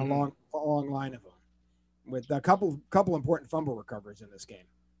in a long line of them, with a couple important fumble recoveries in this game.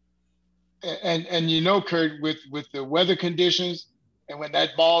 And you know, Kurt, with the weather conditions, and when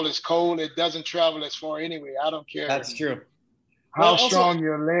that ball is cold, it doesn't travel as far anyway. I don't care. That's true. How strong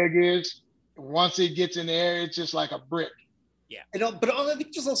your leg is. Once it gets in the air, it's just like a brick. Yeah. But I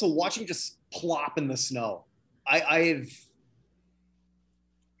think just also watching just plop in the snow. That's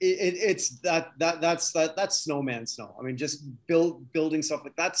snowman snow. I mean, just building stuff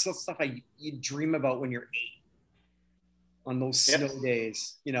like that's stuff you dream about when you're 8 on those snow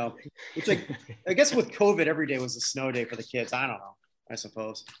days, you know, which I guess with COVID, every day was a snow day for the kids. I don't know. I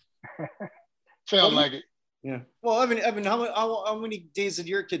suppose. Felt like it. Yeah. Well, Evan, how many days did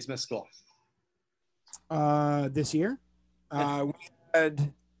your kids miss school? This year, we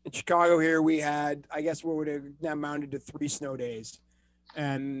had in Chicago here. We had, I guess, what would have amounted to 3 snow days,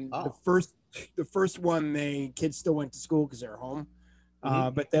 and the first one, kids still went to school because they're home,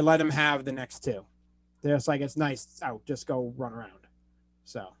 but they let them have the next 2. They're just like, it's nice out, just go run around.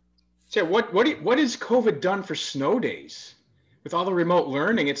 So what has COVID done for snow days? With all the remote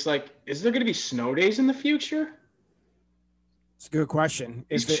learning, it's like, is there going to be snow days in the future? It's a good question.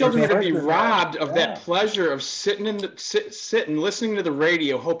 These children are going to be robbed of that pleasure of sitting listening to the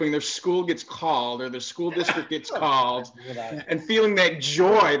radio, hoping their school gets called or their school district gets called, and feeling that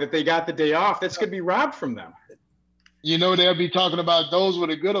joy that they got the day off. That's going to be robbed from them. You know, they'll be talking about those were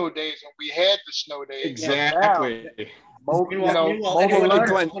the good old days when we had the snow days. Exactly. Meanwhile,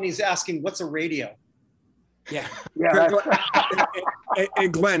 when he's asking, what's a radio? Yeah.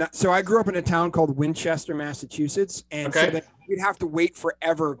 And Glenn, so I grew up in a town called Winchester, Massachusetts, and so we'd have to wait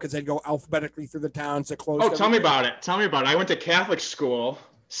forever because I'd go alphabetically through the towns to close. Oh, tell me about it. I went to Catholic school,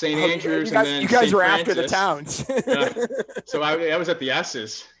 St. Andrews, and then you guys St. were Francis. After the towns. So I was at the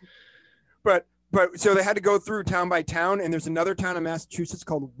S's. But so they had to go through town by town, and there's another town in Massachusetts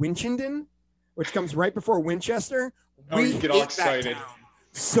called Winchendon, which comes right before Winchester. You get all excited.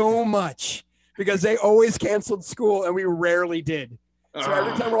 So much. Because they always canceled school and we rarely did. So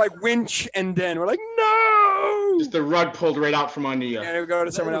every time we're like winch and then we're like, no. Just the rug pulled right out from under you. And we go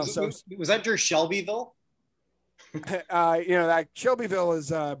to someone else. Was that your Shelbyville? That Shelbyville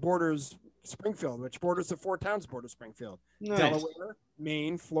is borders Springfield, which borders the 4 towns border Springfield. Nice. Delaware,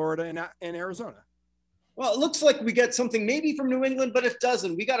 Maine, Florida, and Arizona. Well, it looks like we get something maybe from New England, but if it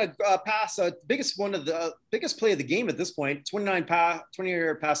doesn't, we got a pass, biggest play of the game at this point,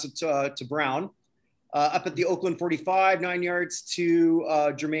 20-yard pass to Brown, up at the Oakland 45, 9 yards to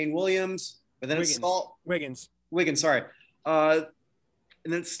Jermaine Williams, but then Wiggins, sorry. And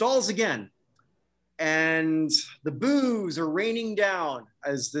then it stalls again. And the boos are raining down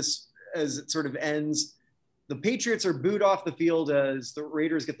as it sort of ends. The Patriots are booed off the field as the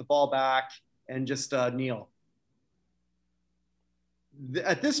Raiders get the ball back and just kneel.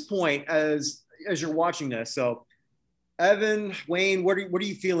 At this point, as you're watching this, so Evan, Wayne, what are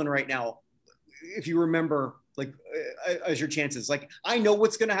you feeling right now? If you remember, like, as your chances, like, I know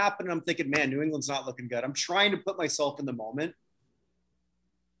what's going to happen. And I'm thinking, man, New England's not looking good. I'm trying to put myself in the moment.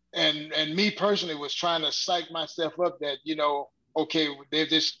 And me personally was trying to psych myself up that, okay,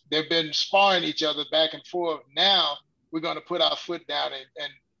 they've been sparring each other back and forth. Now we're going to put our foot down.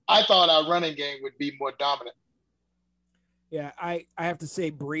 And I thought our running game would be more dominant. Yeah, I have to say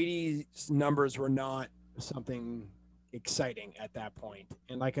Brady's numbers were not something exciting at that point.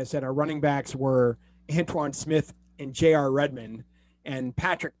 And like I said, our running backs were Antoine Smith and J.R. Redmond and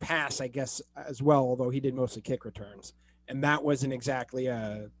Patrick Pass, I guess, as well, although he did mostly kick returns. And that wasn't exactly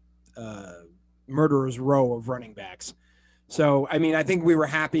a murderer's row of running backs. So, I mean, I think we were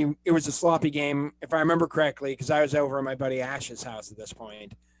happy. It was a sloppy game, if I remember correctly, because I was over at my buddy Ash's house at this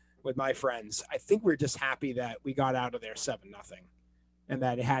point with my friends. I think we were just happy that we got out of there 7-0 and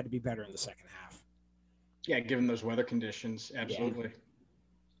that it had to be better in the second half. Yeah, given those weather conditions, absolutely. Yeah.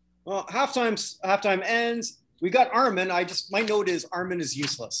 Well, halftime ends. We got Armin. My note is Armin is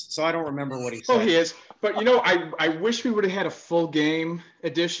useless, so I don't remember what he said. Oh, he is. But, I wish we would have had a full game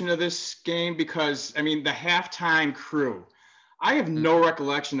edition of this game because, I mean, the halftime crew, I have no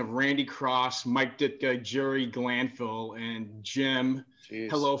recollection of Randy Cross, Mike Ditka, Jerry Glanville, and Jim,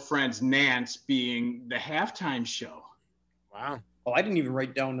 Hello Friends, Nance being the halftime show. Wow. Oh, I didn't even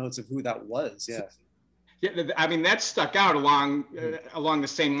write down notes of who that was. Yeah. Yeah, I mean, that stuck out along the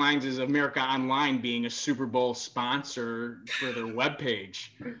same lines as America Online being a Super Bowl sponsor for their webpage.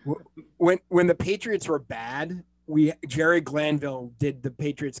 When the Patriots were bad, Jerry Glanville did the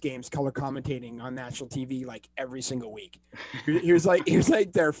Patriots games color commentating on national TV like every single week. He was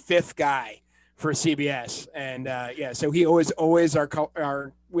like their fifth guy for CBS, and so he always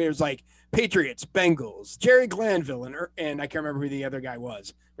our it was like Patriots, Bengals, Jerry Glanville, and I can't remember who the other guy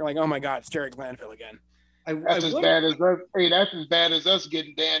was. They're like, oh my God, it's Jerry Glanville again. That's as bad as us. Hey, that's as bad as us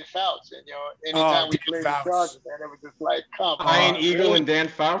getting Dan Fouts. And anytime we played the Chargers, man, it was just like, come on. Ian Eagle and Dan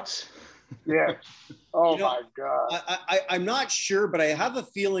Fouts. Yeah. Oh my God. I'm not sure, but I have a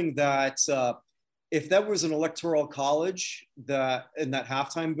feeling that if that was an electoral college that in that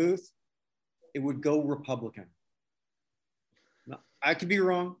halftime booth, it would go Republican. No, I could be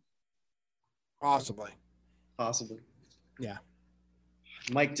wrong. Possibly. Yeah.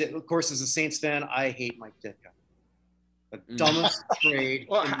 Mike, of course, as a Saints fan, I hate Mike Ditka. The dumbest trade.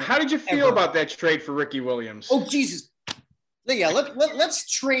 Well, how did you feel about that trade for Ricky Williams? Oh, Jesus. Yeah,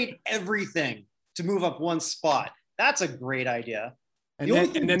 let's trade everything to move up one spot. That's a great idea. And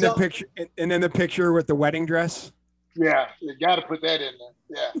then the picture with the wedding dress. Yeah, you got to put that in there.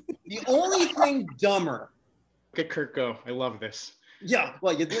 Yeah. The only thing dumber. Look at Kirk go. I love this. Yeah,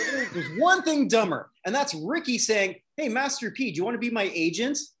 well, there's one thing dumber, and that's Ricky saying, hey, Master P, do you want to be my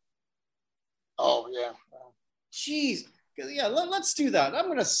agent? Oh, yeah. Jeez. Yeah, let's do that. I'm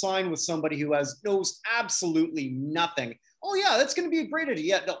going to sign with somebody who knows absolutely nothing. Oh, yeah, that's going to be a great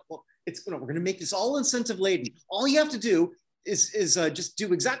idea. Yeah, no, well, we're going to make this all incentive laden. All you have to do is just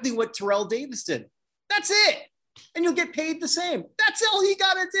do exactly what Terrell Davis did. That's it. And you'll get paid the same. That's all you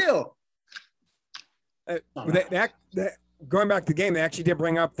got to do. Going back to the game, they actually did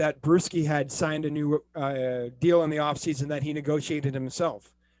bring up that Brewski had signed a new deal in the offseason that he negotiated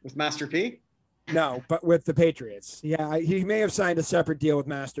himself. With Master P? No, but with the Patriots. Yeah, he may have signed a separate deal with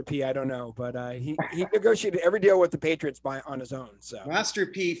Master P. I don't know, but he negotiated every deal with the Patriots on his own. So Master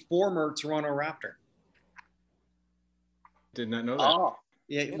P, former Toronto Raptor. Did not know that. Oh,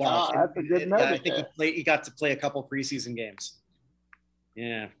 yeah. Well, that's a good nugget. I think he got to play a couple preseason games.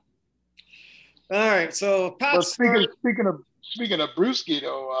 Yeah. All right, so Pat. Speaking of Brewski,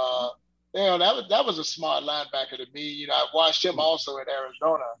 though, that was a smart linebacker to me. I watched him also in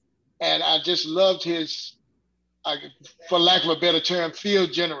Arizona, and I just loved his, for lack of a better term,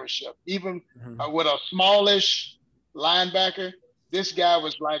 field generalship. Even with a smallish linebacker, this guy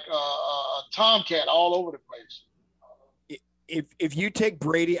was like a tomcat all over the place. If you take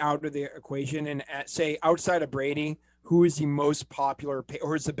Brady out of the equation and say outside of Brady, who is the most popular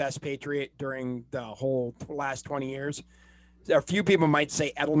or is the best Patriot during the whole last 20 years? A few people might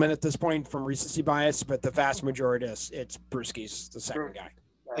say Edelman at this point from recency bias, but the vast majority it's Brewski's the second guy.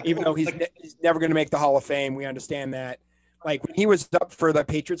 Even though he's never going to make the Hall of Fame, we understand that. Like when he was up for the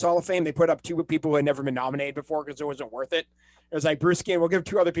Patriots Hall of Fame, they put up 2 people who had never been nominated before because it wasn't worth it. It was like Brewski, and we'll give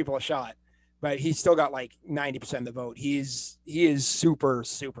 2 other people a shot, but he still got like 90% of the vote. He is super,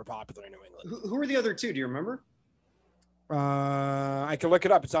 super popular in New England. Who are the other 2? Do you remember? I can look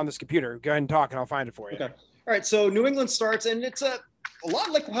it up. It's on this computer. Go ahead and talk, and I'll find it for you. Okay. All right. So New England starts, and it's a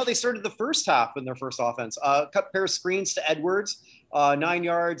lot like how they started the first half in their first offense. Cut pair of screens to Edwards, 9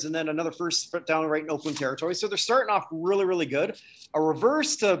 yards, and then another first down right in Oakland territory. So they're starting off really, really good. A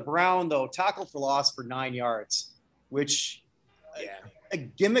reverse to Brown, though, tackle for loss for 9 yards, which a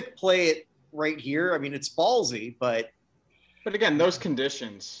gimmick play right here. I mean, it's ballsy, but again, those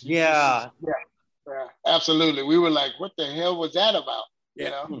conditions. Yeah, absolutely. We were like, what the hell was that about? Yeah.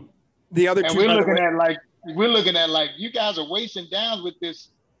 You know? The other and two, we're looking at like you guys are wasting downs with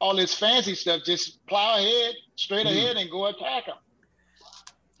all this fancy stuff. Just plow ahead, straight ahead, and go attack them.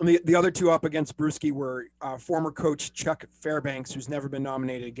 The other 2 up against Brewski were former coach Chuck Fairbanks, who's never been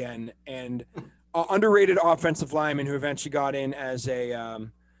nominated again, and underrated offensive lineman who eventually got in as a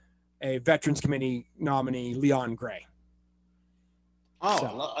Veterans Committee nominee, Leon Gray. Oh, so,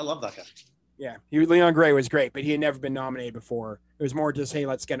 I love that guy. Yeah, Leon Gray was great, but he had never been nominated before. It was more just, hey,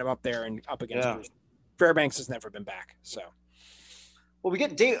 let's get him up there and up against Brewski. Fairbanks has never been back, so. Well, we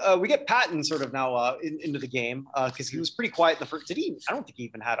get Patton sort of now into the game because he was pretty quiet in the first. I don't think he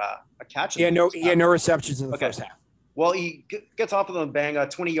even had a catch. He had no receptions in the first half. Well, he gets off of them, bang,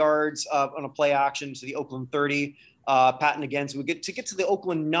 20 yards on a play action to the Oakland 30. Patton again, so we get to the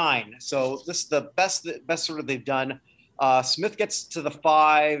Oakland 9. So this is the best sort of they've done. Smith gets to the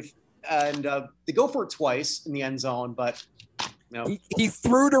 5, and they go for it twice in the end zone, but no. He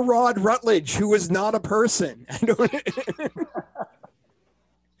threw to Rod Rutledge, who was not a person.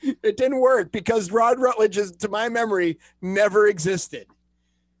 It didn't work because Rod Rutledge, to my memory, never existed.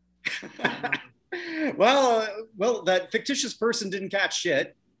 Well, that fictitious person didn't catch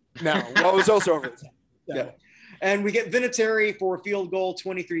shit. No, well, it was also over. Yeah. And we get Vinatieri for a field goal,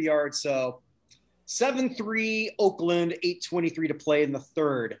 23 yards. So 7-3 Oakland, 8:23 to play in the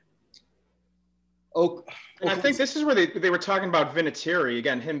third. And I think this is where they were talking about Vinatieri,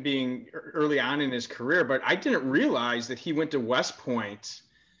 again, him being early on in his career, but I didn't realize that he went to West Point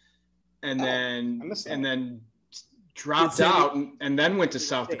and then dropped out and then went to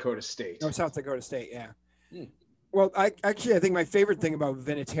South Dakota State. No, South Dakota State, yeah. Well, I think my favorite thing about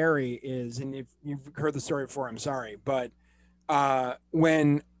Vinatieri is, and if you've heard the story before, I'm sorry, but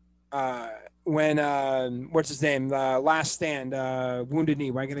when what's his name? The Last Stand, Wounded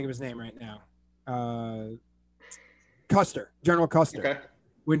Knee. I can think of his name right now. Custer, General Custer. Okay.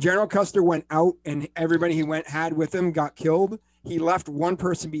 When General Custer went out and everybody he had with him got killed, he left one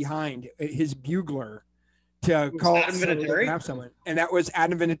person behind, his bugler, to call have someone, and that was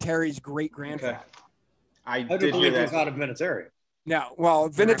Adam Vinatieri's great grandfather. Okay. I did believe it was Adam Vinatieri. No, well,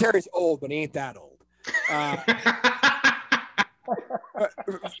 Vinatieri's old, but he ain't that old.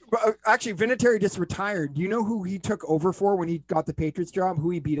 But actually, Vinatieri just retired. Do you know who he took over for when he got the Patriots job? Who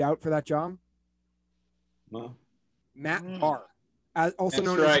he beat out for that job? No. Matt Barr, also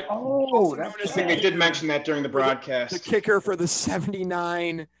known as. I think they did mention that during the broadcast. The kicker for the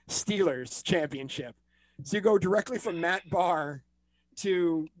 '79 Steelers championship. So you go directly from Matt Barr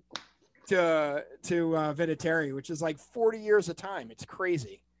to Vinatieri, which is like 40 years of time. It's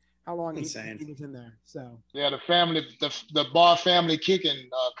crazy how long he was in there. So yeah, the Barr family kicking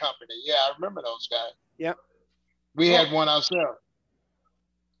company. Yeah, I remember those guys. Yep. We had one ourselves.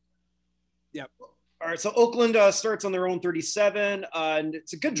 Yep. All right, so Oakland starts on their own 37, and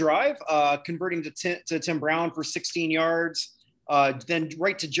it's a good drive, converting to Tim Brown for 16 yards, then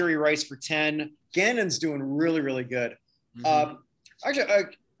right to Jerry Rice for 10. Gannon's doing really, really good. Mm-hmm. Actually,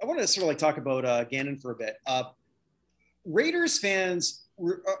 I want to sort of like talk about Gannon for a bit. Raiders fans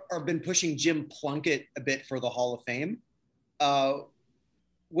have been pushing Jim Plunkett a bit for the Hall of Fame.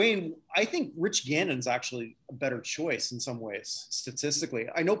 Wayne, I think Rich Gannon's actually a better choice in some ways, statistically.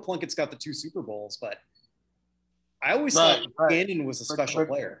 I know Plunkett's got the 2 Super Bowls, but I always thought Gannon was a special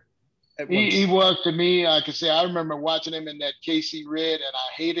player. He was to me. I could say I remember watching him in that KC Red, and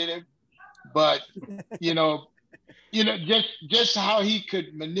I hated him. But just how he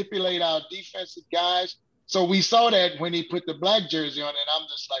could manipulate our defensive guys. So we saw that when he put the black jersey on, and I'm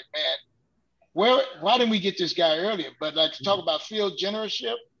just like, man. Why didn't we get this guy earlier? But like to talk about field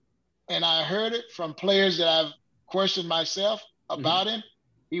generalship, and I heard it from players that I've questioned myself about him.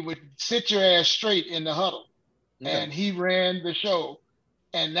 He would sit your ass straight in the huddle, and he ran the show,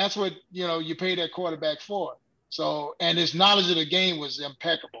 and that's what you pay that quarterback for. So, and his knowledge of the game was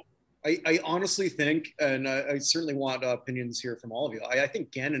impeccable. I honestly think, and I certainly want opinions here from all of you. I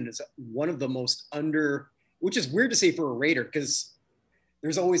think Gannon is one of the most which is weird to say for a Raider, because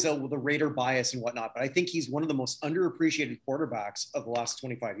there's always the Raider bias and whatnot, but I think he's one of the most underappreciated quarterbacks of the last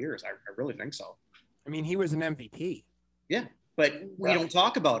 25 years. I really think so. I mean, he was an MVP. Yeah, but we don't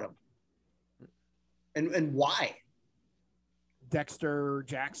talk about him. And why? Dexter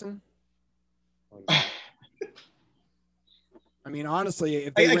Jackson? I mean, honestly,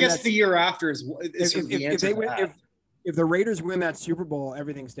 if I guess the year after is the answer. If the Raiders win that Super Bowl,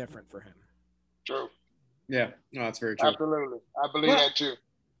 everything's different for him. True. Yeah, no, that's very true. Absolutely, I believe that too.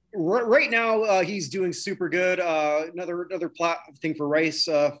 Right now, he's doing super good. Another thing for Rice.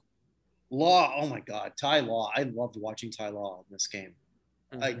 Law. Oh my God, Ty Law. I loved watching Ty Law in this game.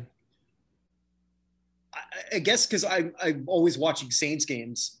 Mm-hmm. I guess because I'm always watching Saints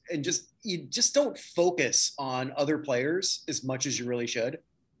games, and you just don't focus on other players as much as you really should.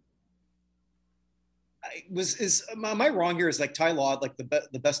 Am I wrong here? Is like Ty Law like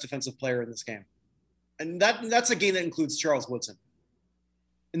the best defensive player in this game? And that's a game that includes Charles Woodson.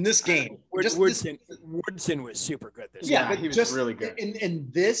 In this game, Woodson was super good this game. Yeah, he was really good. In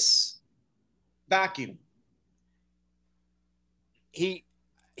this vacuum,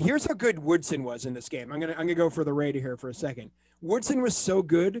 here's how good Woodson was in this game. I'm gonna go for the Raider here for a second. Woodson was so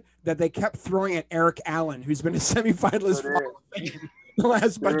good that they kept throwing at Eric Allen, who's been a semifinalist for the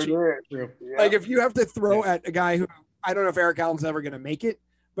last bunch of years. Yeah. Like if you have to throw at a guy who I don't know if Eric Allen's ever going to make it,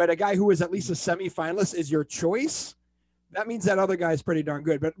 but a guy who is at least a semifinalist is your choice. That means that other guy is pretty darn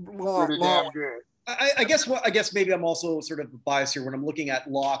good. But Law, I guess maybe I'm also sort of biased here when I'm looking at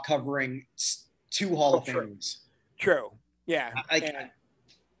Law covering two Hall of Fames. True. Yeah.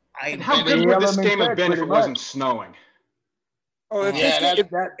 And how good would this game have been if it wasn't snowing? Oh,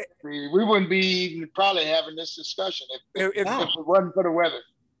 we wouldn't be even probably having this discussion if it wasn't for the weather.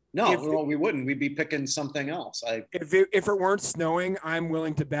 No, we wouldn't. We'd be picking something else. If it weren't snowing, I'm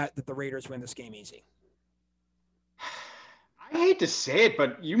willing to bet that the Raiders win this game easy. I hate to say it,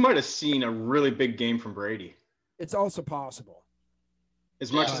 but you might have seen a really big game from Brady. It's also possible.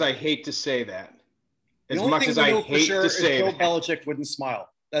 As much as I hate to say that. As much as I hate to say that. Bill Belichick wouldn't smile.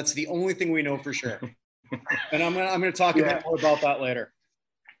 That's the only thing we know for sure. And I'm going to talk a bit more about that later.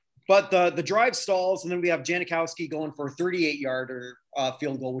 But the drive stalls, and then we have Janikowski going for a 38-yarder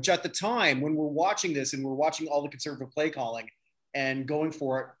field goal, which at the time when we're watching this and we're watching all the conservative play calling and going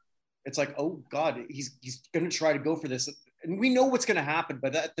for it, it's like, oh God, he's going to try to go for this. And we know what's going to happen.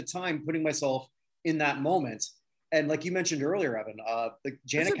 But at the time, putting myself in that moment, and like you mentioned earlier, Evan, the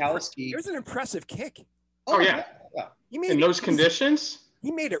Janikowski. It was an impressive kick. Oh yeah. In those conditions?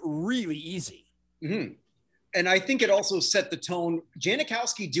 He made it really easy. Mm-hmm. And I think it also set the tone.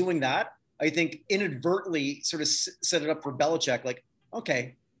 Janikowski doing that, I think, inadvertently sort of set it up for Belichick. Like,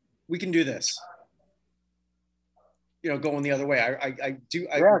 okay, we can do this. Going the other way. I do.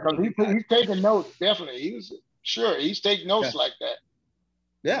 Because he's taking notes. Definitely, he's taking notes like that.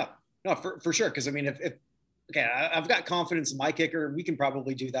 Yeah, no, for sure. Because I mean, if I've got confidence in my kicker, we can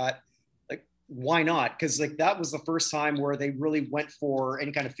probably do that. Like, why not? Because like that was the first time where they really went for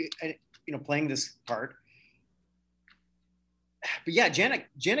any kind of playing this part. But yeah,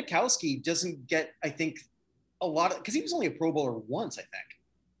 Janikowski doesn't get, I think, a lot of, because he was only a Pro Bowler once, I think.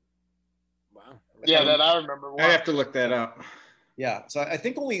 Wow. Yeah, that I remember. I have to look that up. Yeah, so I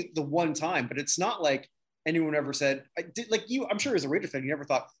think only the one time, but it's not like anyone ever said, I'm sure as a Raider fan, you never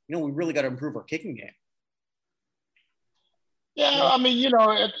thought, we really got to improve our kicking game. Yeah, I mean,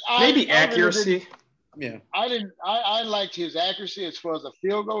 maybe accuracy. I liked his accuracy as far as a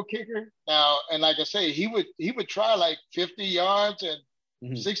field goal kicker. Now, and like I say, he would try like 50 yards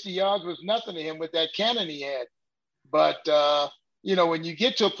and 60 yards was nothing to him with that cannon he had. But when you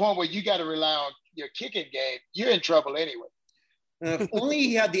get to a point where you got to rely on your kicking game, you're in trouble anyway. If only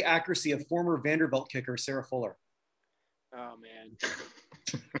he had the accuracy of former Vanderbilt kicker Sarah Fuller. Oh man.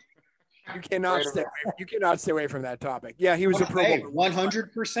 You cannot stay away from that topic. Yeah, he was a Pro Bowler.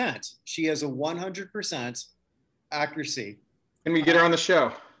 100%. She has a 100% accuracy. Can we get her on the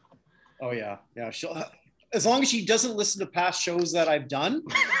show? Oh yeah. She'll, as long as she doesn't listen to past shows that I've done.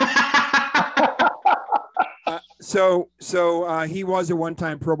 So he was a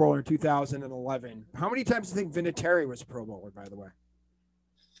one-time Pro Bowler in 2011. How many times do you think Vinatieri was a Pro Bowler, by the way?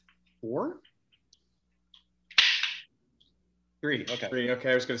 4? 3. Okay. 3.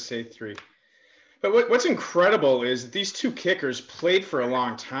 Okay, I was going to say 3. But what's incredible is that these two kickers played for a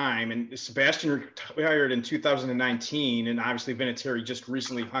long time, and Sebastian retired in 2019, and obviously Vinatieri just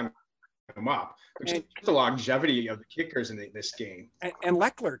recently hung him up. Which the longevity of the kickers in this game. And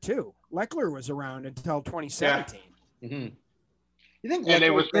Leckler too. Leckler was around until 2017. Yeah. Mm-hmm. You think? Yeah, they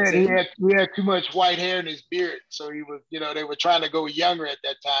were saying he had too much white hair in his beard, so he was, they were trying to go younger at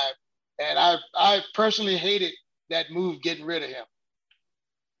that time. And I personally hated that move, getting rid of him.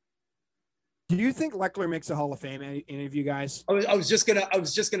 Do you think Leckler makes a Hall of Fame? Any of you guys? I was just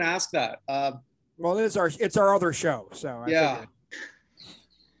gonna ask that. Well, it's our other show, so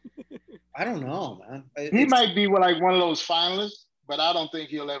I don't know, man. He might be like one of those finalists, but I don't think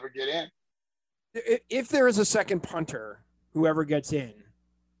he'll ever get in. If there is a second punter, whoever gets in,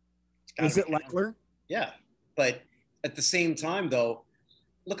 is it Leckler? Yeah, but at the same time, though,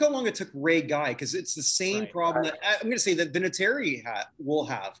 look how long it took Ray Guy, because it's the same problem that I'm going to say that Vinatieri will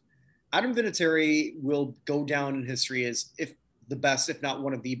have. Adam Vinatieri will go down in history as if the best, if not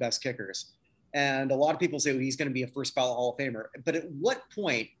one of the best kickers. And a lot of people say he's going to be a first ballot Hall of Famer. But at what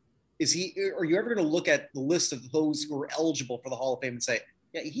point are you ever going to look at the list of those who are eligible for the Hall of Fame and say,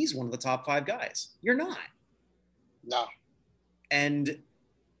 yeah, he's one of the top 5 guys? You're not. No. And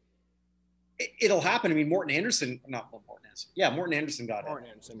it'll happen. I mean, Morton Anderson got it. Morton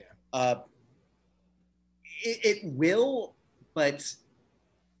Anderson, yeah. It will, but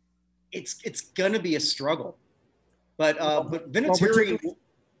it's going to be a struggle. But Vinatieri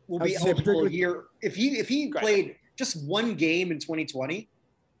will be eligible a year. If he played just one game in 2020,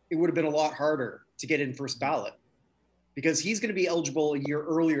 it would have been a lot harder to get in first ballot, because he's going to be eligible a year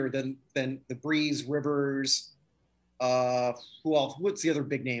earlier than the Breeze, Rivers. Who else? What's the other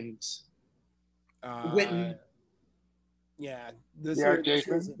big names? Witten. Yeah. This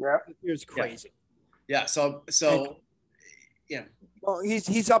year's crazy. Yeah. So yeah. Well, he's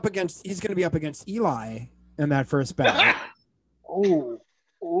going to be up against Eli in that first ballot. Oh.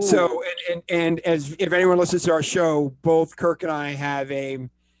 So and as if anyone listens to our show, both Kirk and I have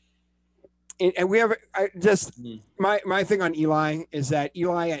and we have my thing on Eli is that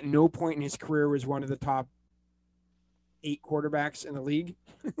Eli at no point in his career was one of the top 8 quarterbacks in the league.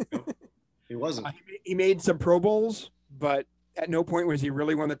 Nope. He wasn't. He made some Pro Bowls, but at no point was he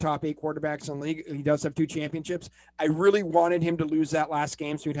really one of the top 8 quarterbacks in the league. He does have 2 championships. I really wanted him to lose that last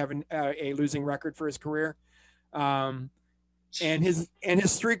game so he'd have a losing record for his career. And his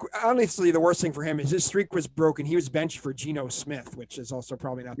streak, honestly, the worst thing for him is his streak was broken. He was benched for Geno Smith, which is also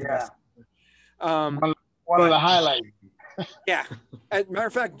probably not the best. One of the highlights. Yeah. As a matter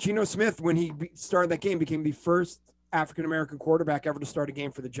of fact, Geno Smith, when he started that game, became the first African-American quarterback ever to start a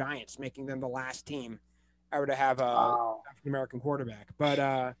game for the Giants, making them the last team ever to have a African-American quarterback.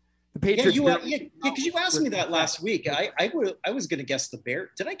 But the Patriots. Because you asked me that last week. I was going to guess the Bears.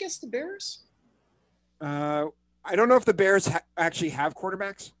 Did I guess the Bears? I don't know if the Bears actually have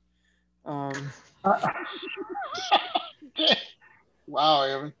quarterbacks. Wow,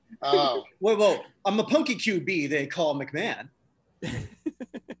 Evan. Oh. Well, I'm a punky QB. They call McMahon.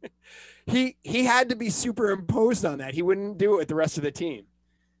 He had to be superimposed on that. He wouldn't do it with the rest of the team.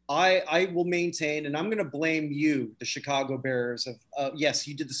 I will maintain, and I'm going to blame you, the Chicago Bears. Yes,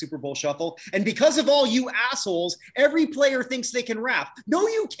 you did the Super Bowl shuffle, and because of all you assholes, every player thinks they can rap. No,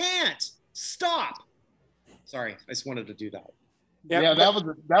 you can't. Stop. Sorry, I just wanted to do that. Yeah, that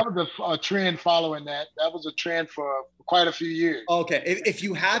was a trend following that. That was a trend for quite a few years. Okay, if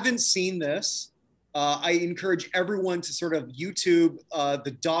you haven't seen this, I encourage everyone to sort of YouTube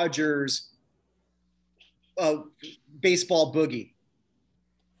the Dodgers baseball boogie.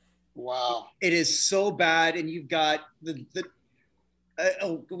 Wow, it is so bad, and you've got it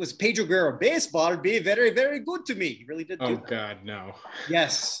was Pedro Guerrero. Baseball would be very, very good to me. He really did. Oh God, no.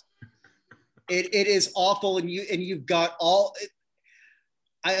 Yes. It is awful, and you've got all.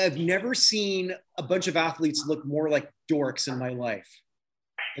 I have never seen a bunch of athletes look more like dorks in my life.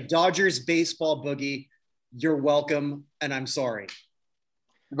 The Dodgers baseball boogie. You're welcome, and I'm sorry.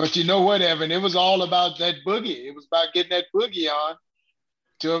 But you know what, Evan? It was all about that boogie. It was about getting that boogie on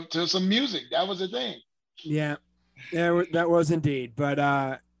to some music. That was the thing. Yeah, that was indeed. But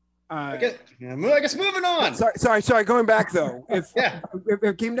I guess moving on. Sorry. Going back though, if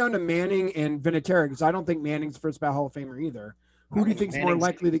it came down to Manning and Vinatieri, because I don't think Manning's first ballot Hall of Famer either. Who do you think's more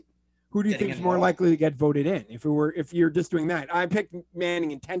likely to get voted in? If you're just doing that, I picked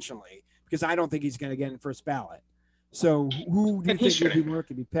Manning intentionally because I don't think he's going to get in first ballot. So who do you think would be more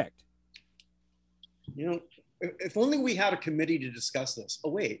to be picked? You know, if only we had a committee to discuss this. Oh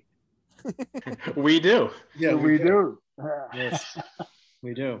wait, we do. Yeah, we do. Yes,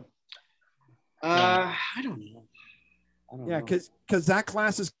 we do. I don't know. Because that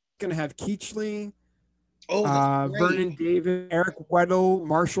class is going to have Keachley, Vernon Vernon Davis, Eric Weddle,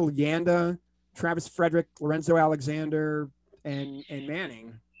 Marshall Yanda, Travis Frederick, Lorenzo Alexander, and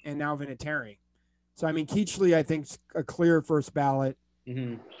Manning. and now Vinatieri. So, I mean, Keachley, I think, is a clear first ballot.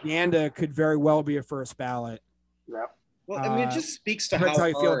 Yanda could very well be a first ballot. Yeah. Well, I mean, it just speaks to how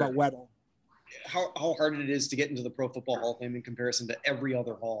you feel about Weddle. How hard it is to get into the Pro Football Hall of Fame in comparison to every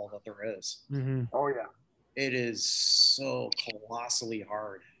other hall that there is. Oh yeah, it is so colossally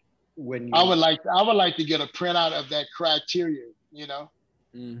hard. When I would like to get a printout of that criteria. You know,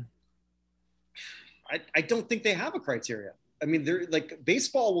 I don't think they have a criteria. I mean, they're like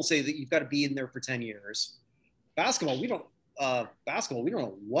baseball will say that you've got to be in there for 10 years. Basketball, we don't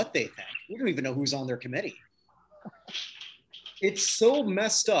know what they think. We don't even know who's on their committee. It's so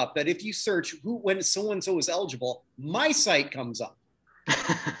messed up that if you search when so-and-so is eligible, my site comes up.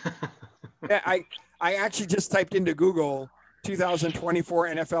 Yeah, I actually just typed into Google 2024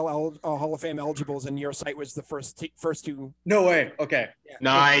 NFL Hall of Fame eligibles, and your site was the first two. No way. Okay. Yeah.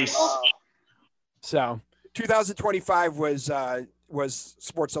 Nice. So 2025 was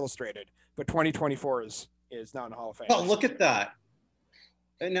Sports Illustrated, but 2024 is not in the Hall of Fame. Oh, look at that.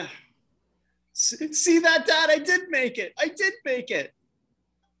 And see that, Dad? I did make it.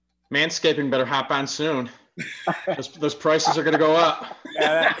 Manscaping better hop on soon. those prices are going to go up.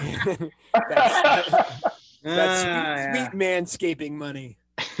 Yeah, that's sweet manscaping money.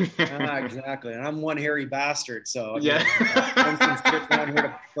 Exactly. And I'm one hairy bastard. So I'm down here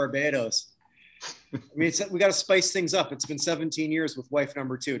to Barbados. I mean, we got to spice things up. It's been 17 years with wife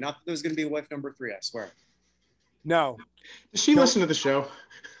number 2. Not that there's going to be a wife number 3, I swear. No. Does she listen to the show?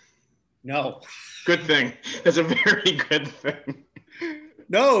 No. Good thing. That's a very good thing.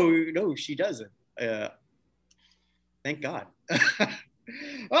 No, she doesn't. Thank God.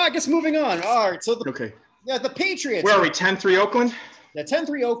 I guess moving on. All right. So the Patriots. Where are we? 10-3 Oakland? Yeah,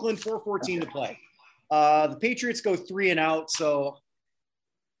 10-3 Oakland, 4:14 to play. The Patriots go 3 and out. So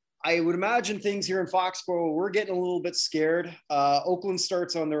I would imagine things here in Foxborough, we're getting a little bit scared. Oakland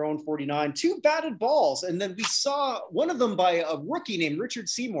starts on their own 49, 2 batted balls. And then we saw one of them by a rookie named Richard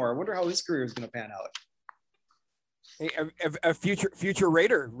Seymour. I wonder how his career is going to pan out. A future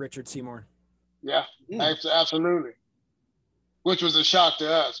Raider, Richard Seymour. Yeah, absolutely. Which was a shock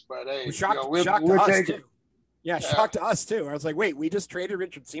to us, but hey, shock to us too. Yeah, shock to us too. I was like, wait, we just traded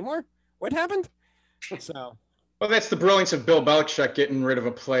Richard Seymour? What happened? So, well, that's the brilliance of Bill Belichick getting rid of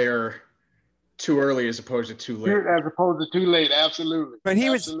a player too early as opposed to too late. As opposed to too late, absolutely. But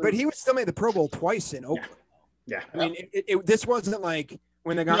he was still made the Pro Bowl twice in Oakland. Yeah. I mean, this wasn't like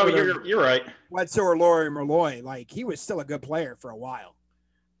when they got you're right. Bledsoe or Laurie Malloy. Like, he was still a good player for a while.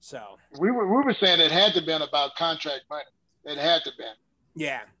 So we were saying it had to have been about contract money. It had to be.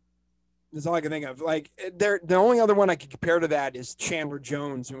 Yeah. That's all I can think of. Like, the only other one I could compare to that is Chandler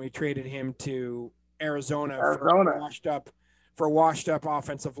Jones when we traded him to Arizona. For a washed up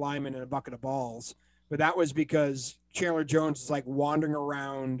offensive lineman and a bucket of balls. But that was because Chandler Jones is like wandering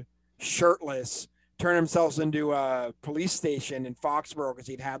around shirtless, turning himself into a police station in Foxborough because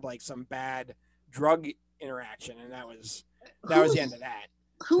he'd had like some bad drug interaction, and that was the end of that.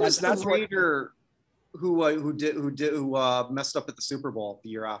 Who was the Raider who messed up at the Super Bowl the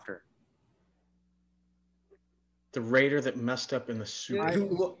year after? The Raider that messed up in the Super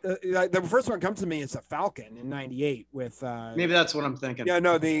Bowl. The first one comes to me is the Falcon in '98 with. Maybe that's what I'm thinking. Yeah,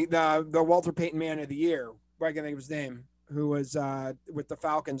 no, the Walter Payton Man of the Year. I can think of his name. Who was with the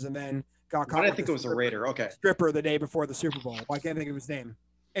Falcons and then got caught. I think it was a Raider. Okay. Stripper the day before the Super Bowl. I can't think of his name.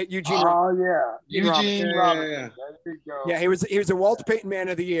 Eugene. Eugene Robinson. Yeah, he was a Walter Payton Man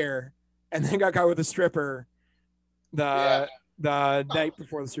of the Year, and then got caught with a stripper the night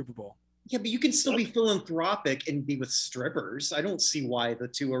before the Super Bowl. Yeah, but you can still be philanthropic and be with strippers. I don't see why the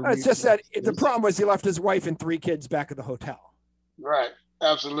two are. It's just that the problem was he left his wife and 3 kids back at the hotel. Right.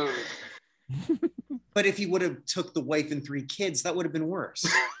 Absolutely. But if he would have took the wife and 3 kids, that would have been worse.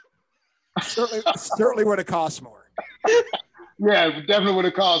 certainly would have cost more. Yeah, it definitely would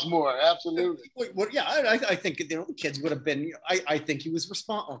have cost more. Absolutely. I think the kids would have been. I think he was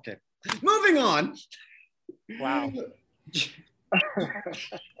responsible. Okay, moving on. Wow.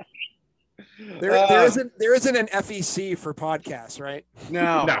 There isn't an FEC for podcasts, right?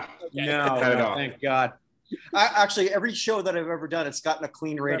 No, thank God. Actually, every show that I've ever done, it's gotten a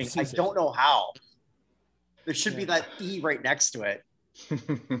clean rating. I don't know how. There should be that E right next to it.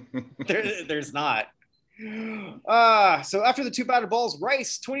 There's not. So after the 2 batted balls,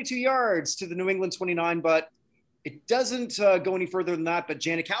 Rice 22 yards to the New England 29, but it doesn't go any further than that. But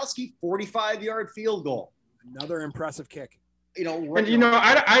Janikowski 45-yard field goal. Another impressive kick.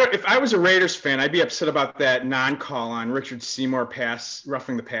 If I was a Raiders fan, I'd be upset about that non-call on Richard Seymour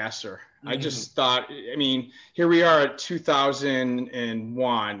roughing the passer. Mm-hmm. I just thought, I mean, here we are at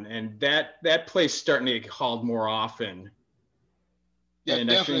 2001, and that play's starting to get called more often. Yeah, and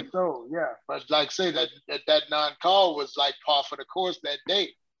definitely so. Yeah, but like I say, that non-call was like par for the course that day.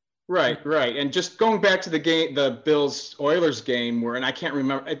 Right. And just going back to the game, the Bills-Oilers game, and I can't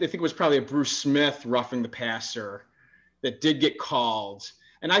remember, I think it was probably a Bruce Smith roughing the passer that did get called.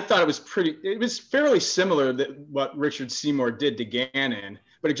 And I thought it was fairly similar to what Richard Seymour did to Gannon,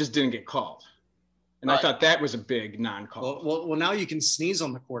 but it just didn't get called. And I thought that was a big non-call. Well, now you can sneeze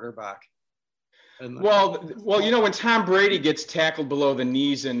on the quarterback. Well, when Tom Brady gets tackled below the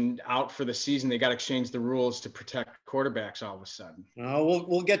knees and out for the season, they got to change the rules to protect quarterbacks all of a sudden.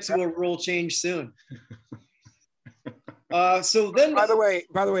 We'll get to a rule change soon. So then, by the way,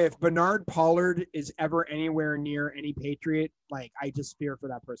 if Bernard Pollard is ever anywhere near any Patriot, like I just fear for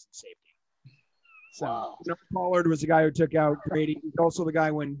that person's safety. So Bernard Pollard was the guy who took out Brady. He's also the guy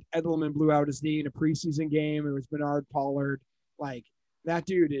when Edelman blew out his knee in a preseason game. It was Bernard Pollard. Like that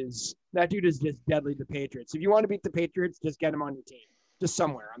dude is just deadly to the Patriots. If you want to beat the Patriots, just get him on your team, just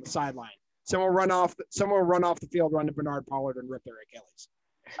somewhere on the sideline. Someone will run off the field, run to Bernard Pollard, and rip their Achilles.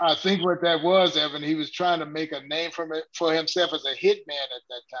 I think what that was, Evan, he was trying to make a name for himself as a hitman at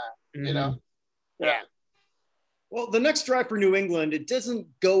that time. You know? Yeah. Well, the next drive for New England, it doesn't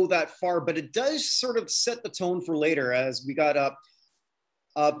go that far, but it does sort of set the tone for later, as we got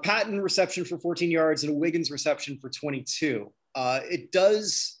a Patton reception for 14 yards and a Wiggins reception for 22. It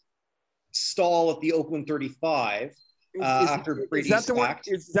does stall at the Oakland 35 after Brady's sacked.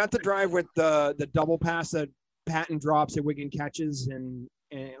 Is that the drive with the double pass that Patton drops and Wiggins catches?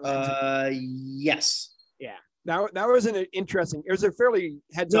 Yes. Yeah. That was an interesting. It was a fairly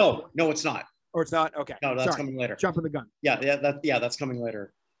heads up. No, it's not. Or it's not? Okay. No, that's coming later. Jumping the gun. That's coming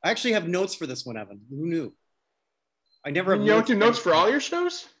later. I actually have notes for this one, Evan. Who knew? I never have. You don't do notes for all your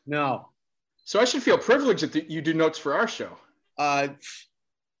shows? No. So I should feel privileged that you do notes for our show.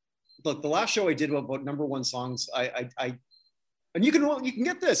 Look, the last show I did about number one songs, and you can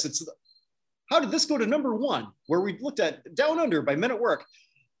get this. It's how did this go to number one? Where we looked at Down Under by Men at Work.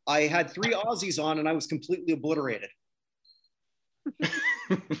 I had 3 Aussies on, and I was completely obliterated.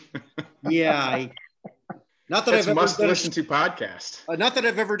 Yeah, not that That's I've must ever listen to podcast. Not that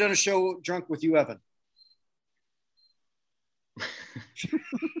I've ever done a show drunk with you, Evan.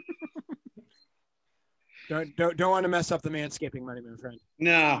 Don't want to mess up the manscaping money, my friend.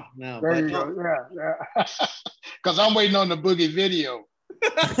 No. There you go. Yeah. Because I'm waiting on the boogie video.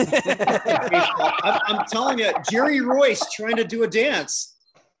 I'm telling you, Jerry Royce trying to do a dance.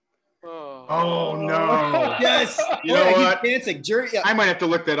 Oh no! Yes, you know what? He's dancing, Jerry. Yeah. I might have to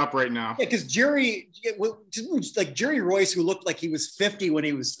look that up right now. Yeah, because Jerry, like Jerry Royce, who looked like he was 50 when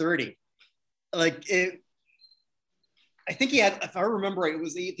he was 30. Like it, I think he had, if I remember right, I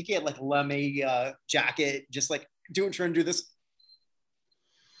think he had like a lame jacket, just like trying to do this.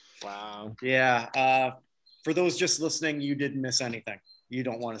 Wow. Yeah. For those just listening, you didn't miss anything. You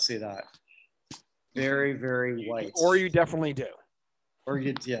don't want to see that. Very, very white. Or you definitely do.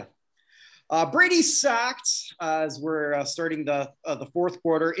 Yeah. Brady sacked as we're starting the fourth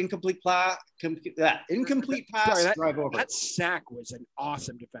quarter. Incomplete pass. Sorry, drive over. That sack was an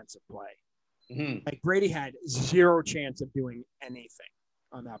awesome defensive play. Mm-hmm. Like Brady had zero chance of doing anything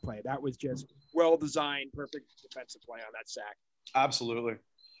on that play. That was just well designed, perfect defensive play on that sack. Absolutely.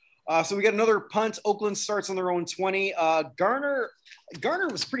 So we got another punt. Oakland starts on their own 20. Garner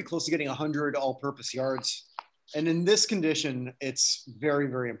was pretty close to getting 100 all-purpose yards. And in this condition, it's very,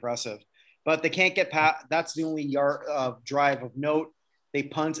 very impressive. But they can't get past. That's the only drive of note. They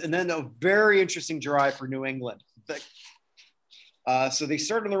punt. And then a very interesting drive for New England. So they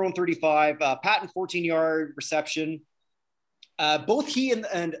start on their own 35. Patton, 14-yard reception. Both he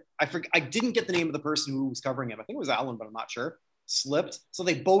and I didn't get the name of the person who was covering him. I think it was Allen, but I'm not sure. Slipped. So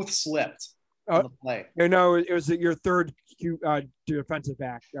they both slipped on the play. No, it was your third defensive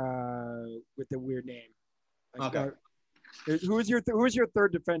back with the weird name. Okay. Who was your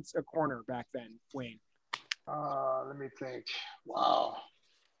third defense corner back then, Wayne? Let me think. Wow.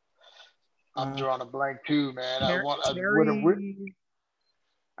 I'm drawing a blank too, man. I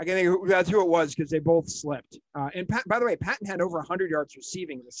can think that's who it was because they both slipped. And by the way, Patton had over 100 yards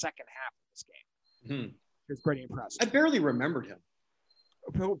receiving in the second half of this game. Mm-hmm. It was pretty impressive. I barely remembered him.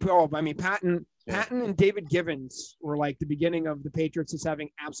 I mean, Patton and David Givens were like the beginning of the Patriots as having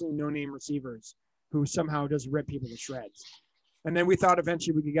absolutely no-name receivers who somehow just rip people to shreds. And then we thought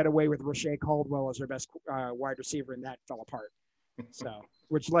eventually we could get away with Rashae Caldwell as our best wide receiver, and that fell apart. So,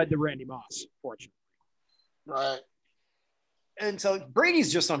 which led to Randy Moss, fortunately. Right. And so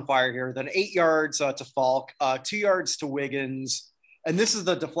Brady's just on fire here. Then 8 yards to Falk, 2 yards to Wiggins. And this is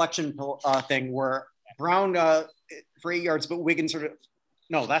the deflection thing where Brown for 8 yards, but Wiggins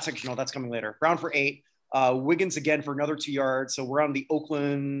that's coming later. Brown for 8. Wiggins again for another 2 yards. So we're on the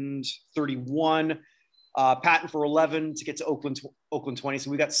Oakland 31. Patton for 11 to get to Oakland 20.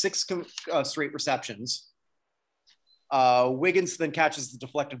 So we got 6 straight receptions. Wiggins then catches the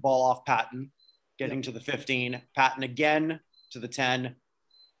deflected ball off Patton, getting to the 15. Patton again to the 10.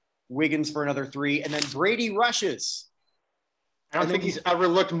 Wiggins for another 3. And then Brady rushes. I don't think he's ever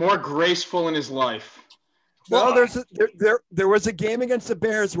looked more graceful in his life. Well, there was a game against the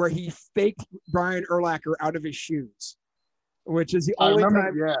Bears where he faked Brian Urlacher out of his shoes, which is the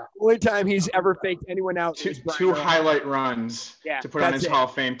only time he's ever faked anyone out. Two highlight runs to put on his Hall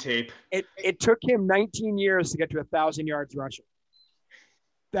of Fame tape. It took him 19 years to get to 1,000 yards rushing.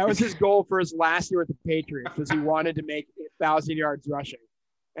 That was his goal for his last year with the Patriots, was he wanted to make 1,000 yards rushing.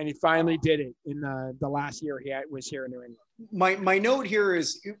 And he finally did it in the last year he was here in New England. My note here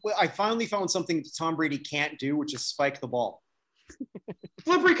is I finally found something that Tom Brady can't do, which is spike the ball.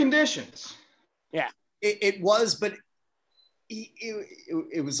 Slippery conditions. Yeah. It was, but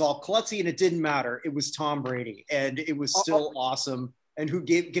it was all klutzy and it didn't matter. It was Tom Brady and it was still awesome. And who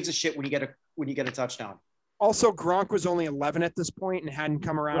gives a shit when you get a touchdown? Also, Gronk was only 11 at this point and hadn't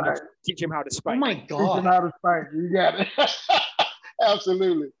come around to teach him how to spike. Oh my God. Teach him how to spike. You got it.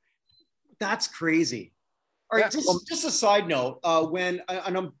 Absolutely. That's crazy. All right, just a side note. When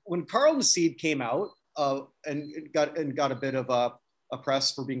Carl Nassib came out and got a bit of a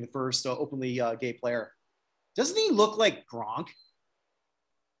press for being the first openly gay player, doesn't he look like Gronk?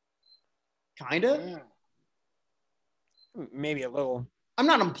 Kinda. Yeah. Maybe a little. I'm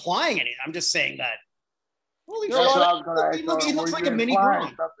not implying anything. I'm just saying that. Holy shit! He looks like a mini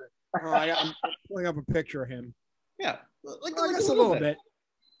Gronk. I'm pulling up a picture of him. Yeah, like a little bit.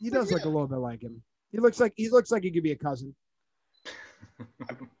 He does look a little bit like him. He looks like he could be a cousin.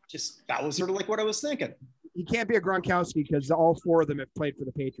 That was sort of like what I was thinking. He can't be a Gronkowski because all 4 of them have played for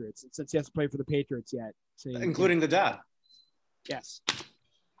the Patriots. And since he hasn't played for the Patriots yet. Including the dad. Yes.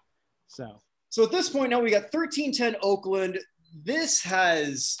 So at this point now we got 13-10 Oakland. This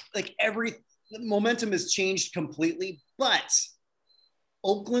has the momentum has changed completely, but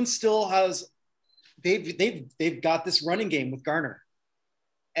Oakland still has they've got this running game with Garner.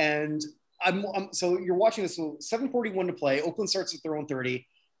 And so you're watching this, so 7:41 to play. Oakland starts at their own 30,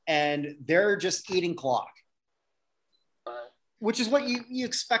 and they're just eating clock, which is what you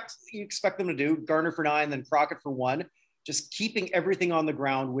expect them to do. Garner for 9, then Crockett for 1, just keeping everything on the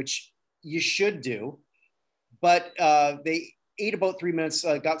ground, which you should do. But they ate about 3 minutes,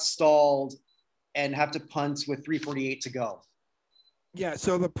 got stalled, and have to punt with 3:48 to go. Yeah.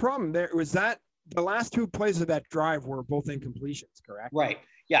 So the problem there was that the last 2 plays of that drive were both incompletions, correct? Right.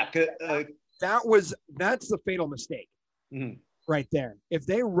 Yeah. That's the fatal mistake right there. If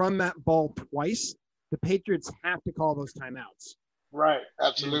they run that ball twice, the Patriots have to call those timeouts. Right.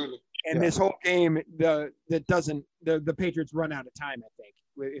 Absolutely. And this whole game, the Patriots run out of time, I think.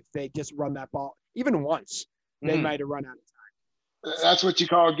 If they just run that ball even once, they might have run out of time. That's what you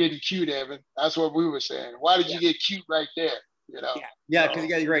call getting cute, Evan. That's what we were saying. Why did you get cute right there? You know? Yeah, because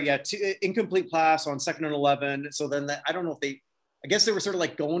you're right. Yeah, 2 incomplete pass on 2nd and 11. So then I don't know if I guess they were sort of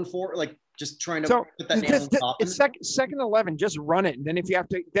like going for it, like just trying to put that nail on top. It's second 11, just run it. And then if you have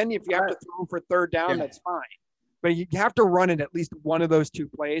to throw for 3rd down, that's fine. But you have to run it at least one of those 2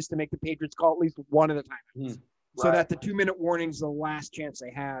 plays to make the Patriots call at least one of the timeouts. So that the 2-minute warning is the last chance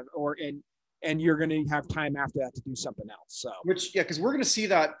they have, and you're going to have time after that to do something else. So because we're going to see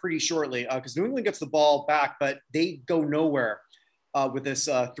that pretty shortly because New England gets the ball back, but they go nowhere with this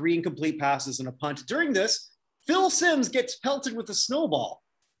 3 incomplete passes and a punt. During this, Phil Simms gets pelted with a snowball,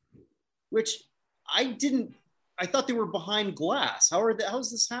 which I thought they were behind glass.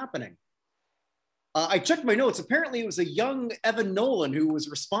 How's this happening? I checked my notes. Apparently it was a young Evan Nolan who was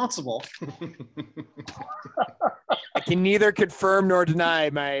responsible. I can neither confirm nor deny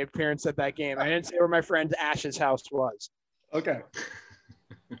my appearance at that game. I didn't say where my friend Ash's house was. Okay.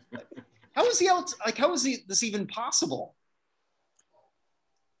 How is he out? How is this even possible?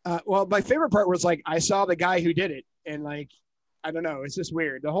 Well, my favorite part was I saw the guy who did it, and I don't know, it's just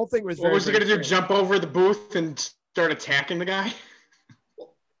weird. The whole thing was. What was he going to do? Jump over the booth and start attacking the guy?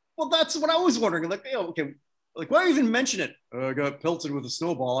 Well, that's what I was wondering. Okay, why even mention it? I got pelted with a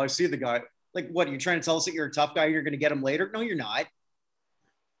snowball. I see the guy. What are you trying to tell us that you're a tough guy? You're going to get him later? No, you're not.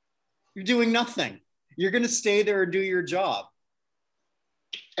 You're doing nothing. You're going to stay there and do your job.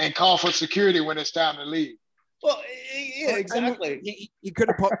 And call for security when it's time to leave. Well, yeah, exactly. I mean, he could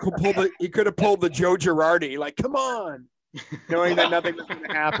have pulled the Joe Girardi. Come on, knowing that nothing was going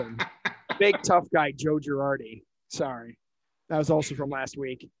to happen. Big tough guy Joe Girardi. Sorry, that was also from last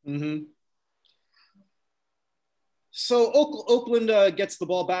week. Mm-hmm. So Oakland gets the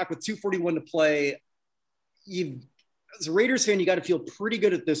ball back with 2:41 to play. as a Raiders fan, you got to feel pretty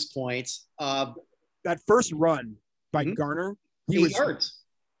good at this point. That first run by Garner, he 8 was yards.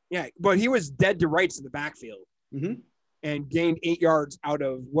 Yeah, but he was dead to rights in the backfield and gained 8 yards out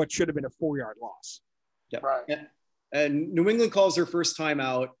of what should have been a 4-yard loss. Yeah, right. And New England calls their first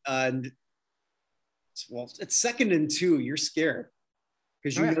timeout, and it's 2nd and 2. You're scared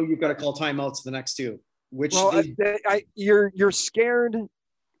because you know you've got to call timeouts the next 2. Which you're scared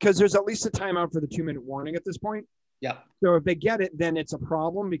because there's at least a timeout for the 2-minute warning at this point. Yeah. So if they get it, then it's a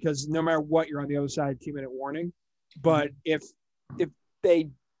problem because no matter what, you're on the other side of 2-minute warning. But if they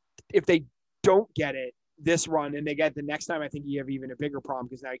don't get it this run and they get it the next time, I think you have even a bigger problem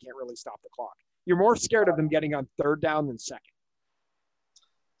because now you can't really stop the clock. You're more scared of them getting on 3rd down than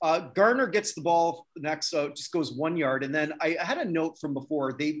 2nd. Garner gets the ball next, so it just goes 1 yard. And then I had a note from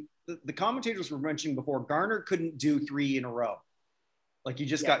before. The commentators were mentioning before, Garner couldn't do 3 in a row. Like he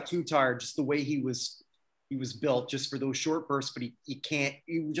just got too tired, just the way he was built just for those short bursts, but he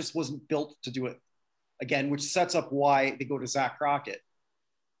just wasn't built to do it again, which sets up why they go to Zach Crockett.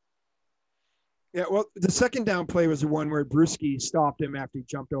 Yeah, well, the 2nd down play was the one where Bruschi stopped him after he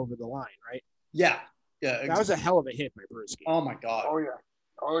jumped over the line, right? Yeah. Yeah. That was a hell of a hit by Bruschi. Oh my God. Oh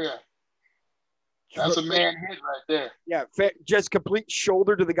yeah. That's a man hit right there. Yeah, just complete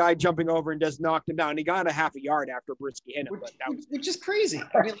shoulder to the guy jumping over and just knocked him down. He got a half a yard after Bruschi hit him. Which is crazy.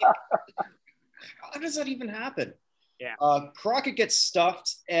 I mean, like, how does that even happen? Yeah. Crockett gets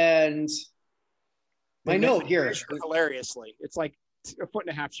stuffed, and my note here. Hilariously. It's like a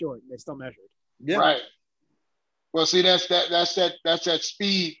 1.5 feet short, and they still measured. Yeah. Right. Well, see, that's that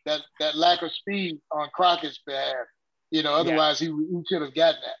speed, that lack of speed on Crockett's behalf. Otherwise he should have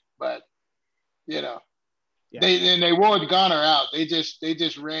gotten that. But they wore Garner out. They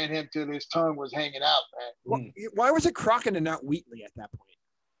just ran him till his tongue was hanging out, man. Why was it Crockett and not Wheatley at that point?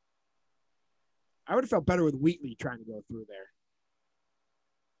 I would have felt better with Wheatley trying to go through there.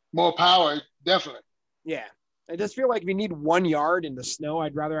 More power, definitely. Yeah. I just feel like if you need 1 yard in the snow,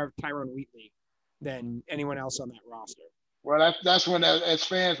 I'd rather have Tyrone Wheatley than anyone else on that roster. Well, that's when, as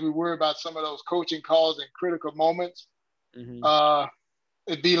fans, we worry about some of those coaching calls in critical moments.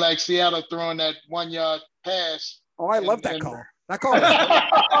 It'd be like Seattle throwing that 1 yard pass. Oh, I love that call. That call.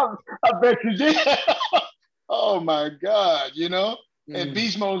 I bet you did. Oh my God, and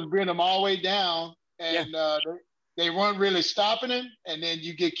Beast Mode's bringing them all the way down, and they weren't really stopping him, and then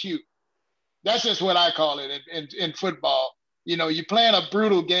you get cute. That's just what I call it in football. You're playing a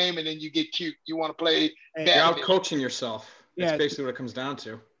brutal game, and then you get cute. You want to play. You're out coaching yourself. That's basically what it comes down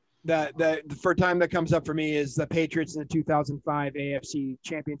to. The first time that comes up for me is the Patriots in the 2005 AFC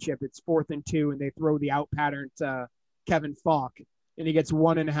Championship. It's 4th and 2, and they throw the out pattern to Kevin Falk, and he gets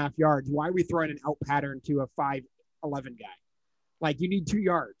 1.5 yards. Why are we throwing an out pattern to a 5'11" guy? Like, you need 2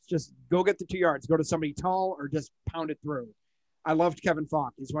 yards. Just go get the 2 yards. Go to somebody tall or just pound it through. I loved Kevin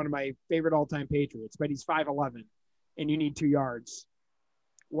Falk. He's one of my favorite all-time Patriots, but he's 5'11", and you need 2 yards.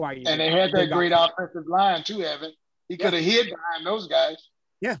 Why? And they had that great offensive line too, Evan. He could have hid behind those guys.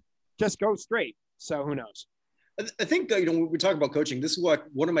 Yeah, just go straight. So who knows? I think, when we talk about coaching, this is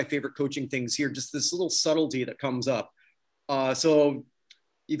one of my favorite coaching things here, just this little subtlety that comes up. So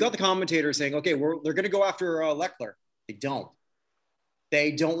you've got the commentator saying, okay, they're going to go after Leckler.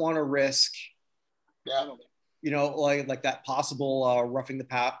 They don't want to risk, like that possible roughing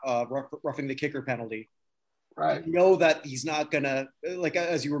the kicker penalty. Right. You know that he's not going to, like,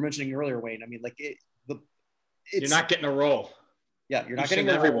 as you were mentioning earlier, Wayne, I mean, like you're not getting a roll. Yeah. You're not getting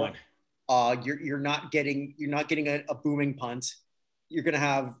everyone. You're not getting a booming punt. You're going to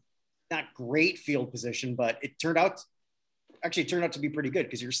have not great field position, but it turned out to be pretty good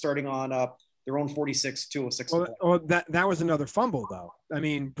because you're starting on their own 46, 206. Well, that was another fumble though. I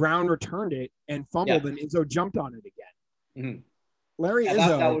mean, Brown returned it and fumbled, and Izzo jumped on it again. Mm-hmm. Larry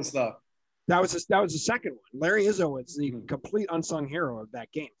Izzo. That was the second one. Larry Izzo was the complete unsung hero of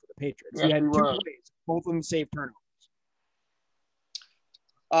that game for the Patriots. Yeah, he had 2 plays, both of them saved turnovers.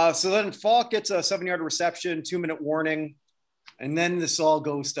 So then Falk gets a 7-yard reception, 2-minute warning, and then this all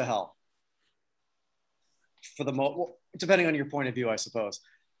goes to hell. Depending on your point of view, I suppose.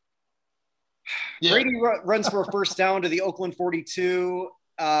 Yeah. Brady runs for a first down to the Oakland 42.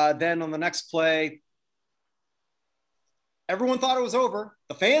 Then on the next play, everyone thought it was over.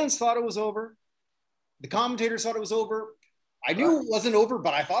 The fans thought it was over. The commentators thought it was over. I knew it wasn't over,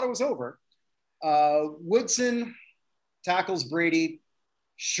 but I thought it was over. Woodson tackles Brady.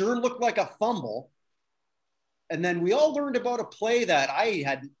 Sure looked like a fumble. And then we all learned about a play that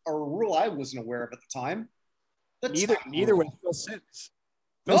a rule I wasn't aware of at the time. Neither was Phil Simms.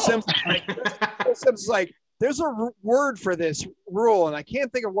 Phil Simms is like, there's a word for this rule, and I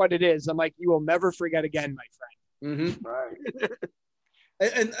can't think of what it is. I'm like, you will never forget again, my friend. Mm-hmm. Right.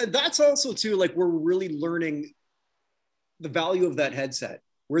 And that's also too, like, we're really learning the value of that headset,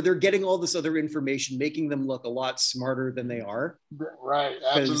 where they're getting all this other information, making them look a lot smarter than they are. Right.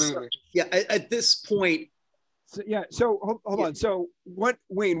 Absolutely. Yeah. At this point. So, yeah. So hold on. So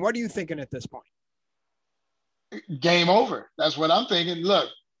Wayne, what are you thinking at this point? Game over. That's what I'm thinking. Look,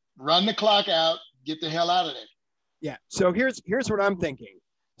 run the clock out, get the hell out of there. Yeah. So here's what I'm thinking.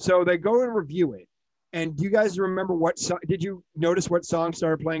 So they go and review it. And do you guys remember what song? Did you notice what song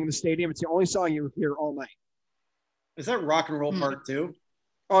started playing in the stadium? It's the only song you hear all night. Is that Rock and Roll Part 2?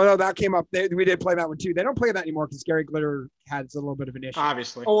 Oh, no, that came up. We did play that one too. They don't play that anymore because Gary Glitter has a little bit of an issue.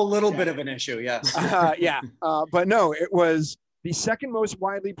 Obviously. Oh, a little bit of an issue, yes. But no, it was the second most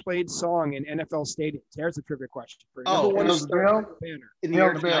widely played song in NFL stadiums. There's a trivia question. For number one is banner. In the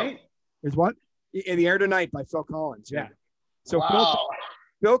Air Tonight? Is what? In the Air Tonight by Phil Collins, yeah. So wow.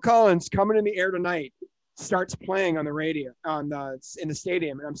 Phil Collins, Coming in the Air Tonight, starts playing on the radio in the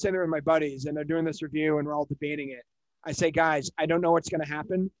stadium. And I'm sitting there with my buddies and they're doing this review and we're all debating it. I say, guys, I don't know what's going to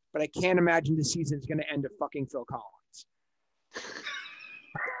happen, but I can't imagine the season is going to end with fucking Phil Collins.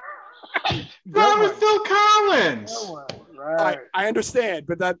 That was Phil Collins. Right. I understand,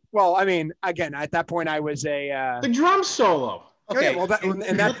 but again, at that point I was the drum solo. Okay, well, that's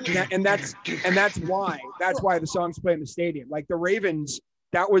why the songs play in the stadium. Like the Ravens,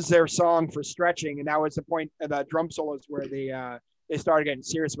 that was their song for stretching, and that was the point of the drum solos where they started getting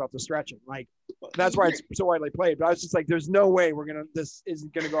serious about the stretching. Like that's why it's so widely played. But I was just like, there's no way this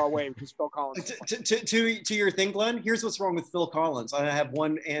isn't gonna go away because Phil Collins. To your thing, Glenn. Here's what's wrong with Phil Collins. I have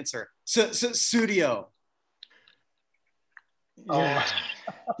one answer. Studio. Yeah,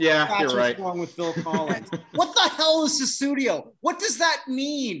 that's you're right. What's wrong with Phil Collins? What the hell is the studio? What does that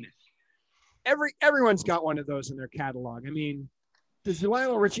mean? Everyone's got one of those in their catalog. I mean, does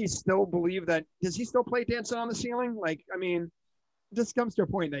Lionel Richie still believe that? Does he still play Dancing on the Ceiling? Like, I mean, this comes to a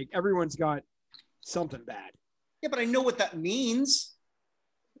point. Like, everyone's got something bad. Yeah, but I know what that means.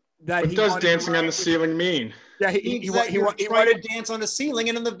 What does Dancing on the Ceiling mean? Yeah, he wanted to dance on the ceiling,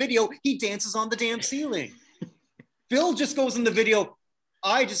 and in the video, he dances on the damn ceiling. Phil just goes in the video.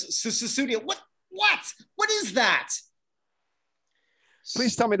 Studio. What is that?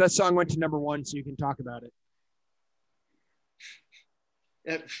 Please tell me that song went to number 1 so you can talk about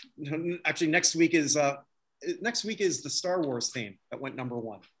it. Actually, next week is the Star Wars theme that went number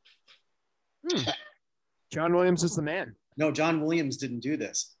 1. John Williams is the man. No, John Williams didn't do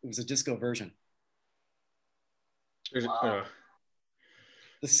this. It was a disco version. Wow.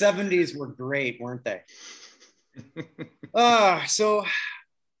 The 70s were great, weren't they? So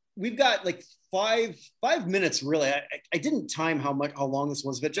we've got like five minutes really. I didn't time how long this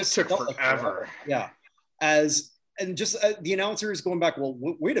was, but just took forever. Yeah. The announcer is going back, well,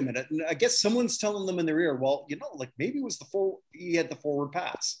 wait a minute. And I guess someone's telling them in their ear, well, like maybe it was he had the forward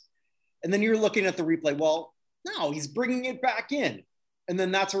pass. And then you're looking at the replay. Well, no, he's bringing it back in. And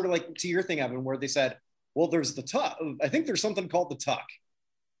then that's sort of like to your thing, Evan, where they said, well, there's the tuck. I think there's something called the tuck.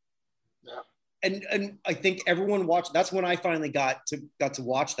 Yeah. And I think everyone watched. That's when I finally got to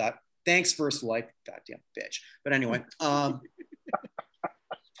watch that. Thanks, First Wife. Goddamn bitch. But anyway.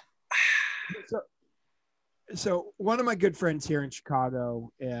 So one of my good friends here in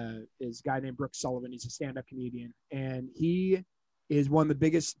Chicago is a guy named Brooks Sullivan. He's a stand-up comedian, and he is one of the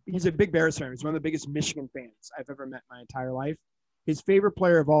biggest. He's a big Bears fan. He's one of the biggest Michigan fans I've ever met in my entire life. His favorite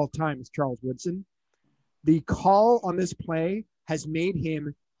player of all time is Charles Woodson. The call on this play has made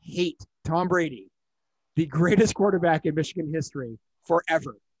him hate Tom Brady, the greatest quarterback in Michigan history,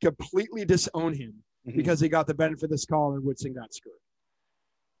 forever. Completely disown him because he got the benefit of this call and Woodson got screwed.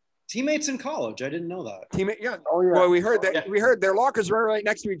 Teammates in college. I didn't know that. Yeah. Oh, yeah. Well, we heard that. Yeah. We heard their lockers were right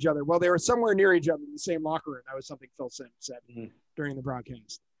next to each other. Well, they were somewhere near each other in the same locker room. That was something Phil said during the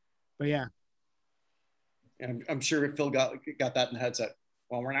broadcast. But yeah. And I'm sure Phil got that in the headset.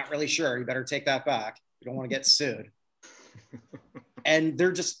 Well, we're not really sure. You better take that back. You don't want to get sued. And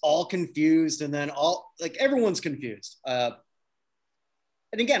they're just all confused. And then everyone's confused.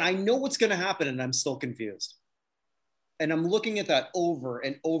 And again, I know what's going to happen and I'm still confused. And I'm looking at that over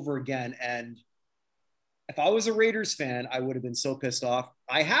and over again. And if I was a Raiders fan, I would have been so pissed off.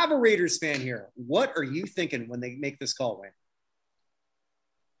 I have a Raiders fan here. What are you thinking when they make this call, Wayne?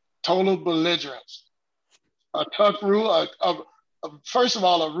 Total belligerence. A tuck rule. First of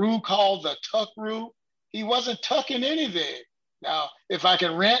all, a rule called the tuck rule. He wasn't tucking anything. Now, if I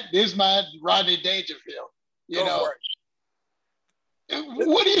can rant, this is my Rodney Dangerfield. You know.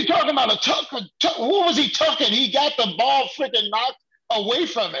 What are you talking about? A tuck? What was he tucking? He got the ball freaking knocked away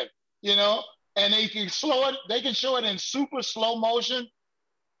from him. You know, and they can slow it. They can show it in super slow motion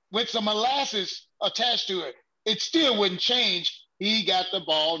with some molasses attached to it. It still wouldn't change. He got the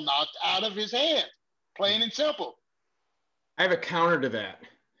ball knocked out of his hand, plain and simple. I have a counter to that,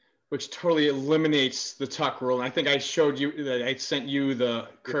 which totally eliminates the tuck rule. And I think I showed you that I sent you the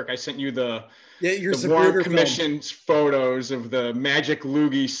Warren Commission's photos of the Magic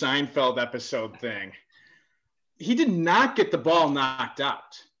Loogie Seinfeld episode thing. He did not get the ball knocked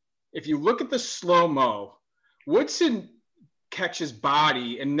out. If you look at the slow-mo, Woodson catches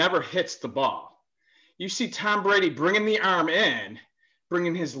body and never hits the ball. You see Tom Brady bringing the arm in,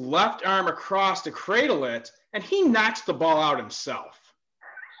 bringing his left arm across to cradle it, and he knocks the ball out himself.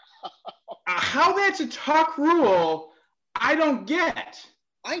 How that's a tuck rule, I don't get.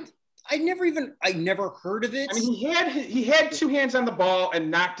 I never heard of it. I mean, he had two hands on the ball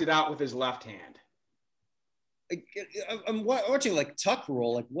and knocked it out with his left hand. I'm watching like tuck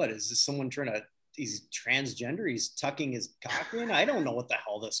rule. Like, what is this? Someone trying to? He's transgender. He's tucking his cock in. I don't know what the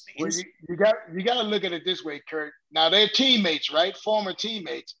hell this means. Well, you got to look at it this way, Kirk. Now they're teammates, right? Former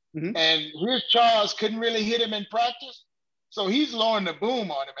teammates. Mm-hmm. And here's Charles couldn't really hit him in practice, so he's lowering the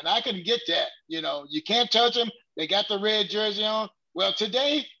boom on him, and I can get that. You know, you can't touch him. They got the red jersey on. Well,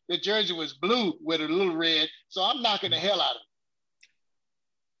 today the jersey was blue with a little red, so I'm knocking the hell out of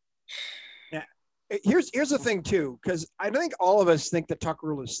him. Yeah. Here's the thing too, because I think all of us think the tuck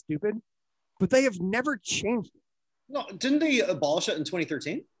rule is stupid, but they have never changed it. No, didn't they abolish it in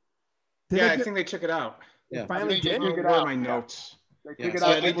 2013? I think they took it out. Yeah, finally did. Where are my notes? They took it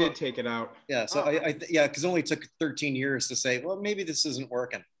out. They did take it out. Yeah, so because it only took 13 years to say, well, maybe this isn't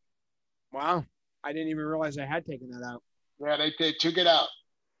working. Wow, I didn't even realize I had taken that out. Yeah, they took it out.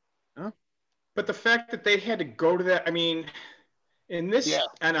 Huh? But the fact that they had to go to that, I mean, in this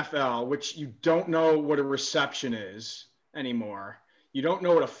NFL, which you don't know what a reception is anymore, you don't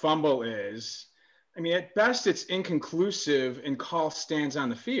know what a fumble is. I mean, at best, it's inconclusive and call stands on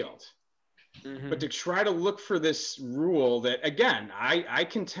the field. Mm-hmm. But to try to look for this rule that, again, I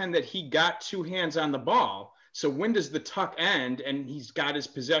contend that he got two hands on the ball. So when does the tuck end and he's got his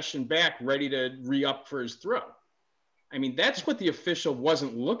possession back ready to re-up for his throw? I mean, that's what the official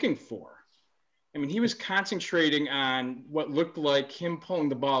wasn't looking for. I mean, he was concentrating on what looked like him pulling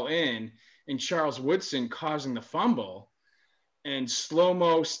the ball in and Charles Woodson causing the fumble. And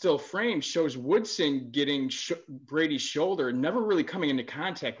slow-mo still frame shows Woodson getting Brady's shoulder, never really coming into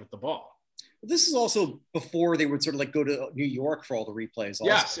contact with the ball. This is also before they would sort of like go to New York for all the replays. Also.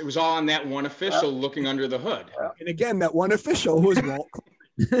 Yes, it was all on that one official looking under the hood. And again, that one official was Walt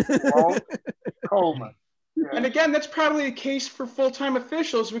Coleman. Yeah. And again, that's probably the case for full-time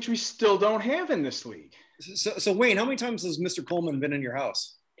officials, which we still don't have in this league. So Wayne, how many times has Mr. Coleman been in your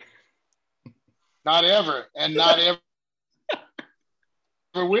house? Not ever, and not ever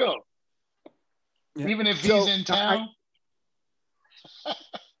will. Yeah. Even if he's in town.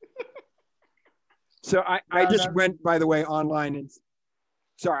 So I just went, by the way, online.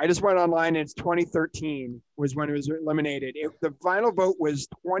 I just went online, and it's 2013 was when it was eliminated. The final vote was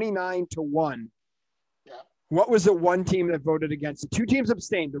 29-1. Yeah. What was the one team that voted against? The two teams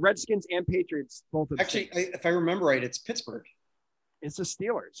abstained. The Redskins and Patriots both abstained. Actually, if I remember right, it's Pittsburgh. It's the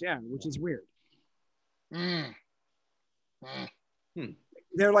Steelers, yeah, which is weird.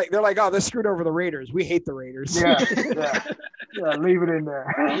 They're like, oh, they screwed over the Raiders. We hate the Raiders. Yeah, leave it in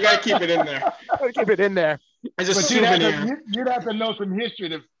there. You gotta keep it in there. Keep it in there. As a souvenir. You'd have to know some history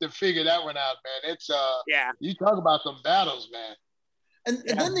to figure that one out, man. It's you talk about some battles, man. And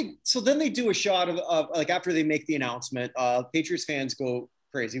then they do a shot of like after they make the announcement, Patriots fans go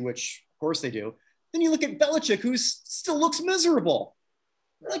crazy, which of course they do. Then you look at Belichick, who still looks miserable.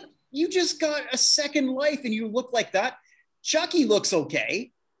 Like, you just got a second life and you look like that. Chucky looks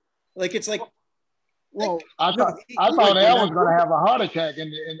okay. Like, it's like, well, I thought Al was going to have a heart attack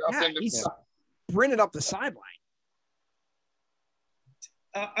he's sprinted up the sideline.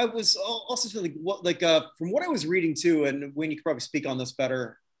 I was also feeling from what I was reading too, and Wayne, you could probably speak on this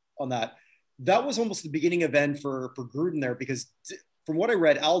better on that. That was almost the beginning of end for Gruden there, because from what I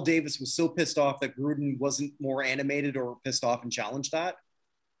read, Al Davis was so pissed off that Gruden wasn't more animated or pissed off and challenged that.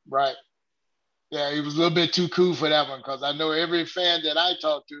 Right. Yeah, he was a little bit too cool for that one, because I know every fan that I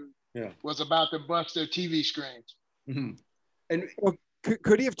talked to was about to bust their TV screens. Mm-hmm. And well,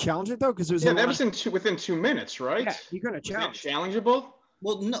 could he have challenged it though? Because it was that was within 2 minutes, right? Yeah, you're gonna challenge. Challengeable?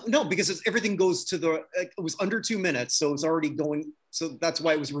 Well, no, because everything goes to it was under 2 minutes, so it's already going. So that's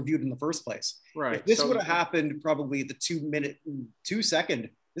why it was reviewed in the first place. Right. If this would have happened probably the 2 minute, 2 second,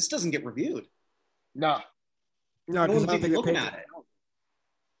 this doesn't get reviewed. No, one's even looking at it.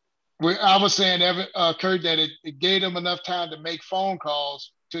 I was saying, Kurt, that it gave them enough time to make phone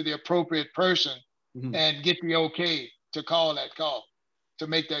calls to the appropriate person and get the okay to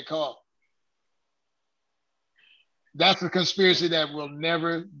make that call. That's a conspiracy that will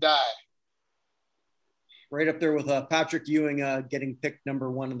never die. Right up there with Patrick Ewing getting picked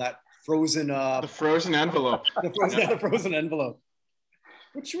number 1 in that frozen the frozen envelope. the frozen envelope,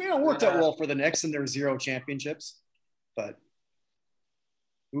 which worked out well for the Knicks and their 0 championships. But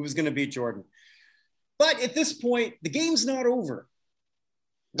who was going to beat Jordan? But at this point, the game's not over.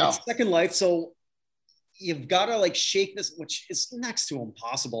 No. It's Second Life, so you've got to like shake this, which is next to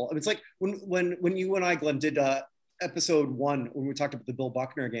impossible. I mean, it's like when you and I, Glenn, did episode 1 when we talked about the Bill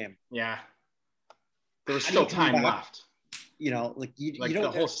Buchner game. Yeah, there was still time left. You know, like you don't,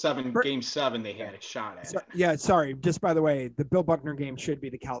 the whole game 7 they had a shot at. So, sorry. Just by the way, the Bill Buchner game should be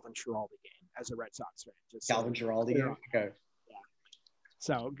the Calvin Schiraldi game as a Red Sox fan. Calvin Schiraldi game. Okay. Yeah.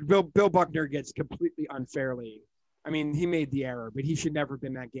 So Bill Buchner gets completely unfairly. I mean, he made the error, but he should never have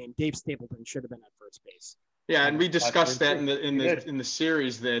been that game. Dave Stapleton should have been at first base. Yeah, and we discussed that in the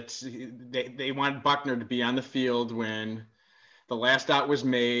series that they wanted Buchner to be on the field when the last out was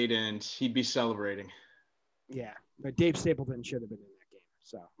made and he'd be celebrating. Yeah, but Dave Stapleton should have been in that game.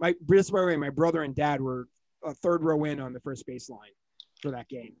 So my brother and dad were a third row in on the first baseline for that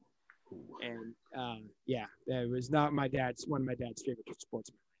game, and it was not one of my dad's favorite sports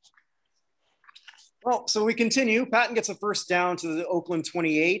memories. Well, so we continue. Patton gets a first down to the Oakland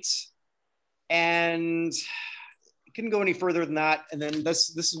 28, and it couldn't go any further than that. And then this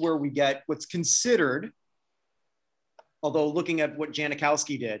is where we get what's considered, although looking at what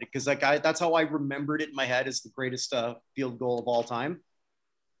Janikowski did, because that's how I remembered it in my head as the greatest field goal of all time.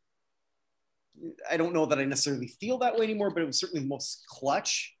 I don't know that I necessarily feel that way anymore, but it was certainly the most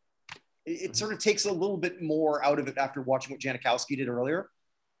clutch. It sort of takes a little bit more out of it after watching what Janikowski did earlier.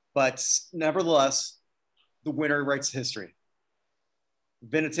 But nevertheless, the winner writes history.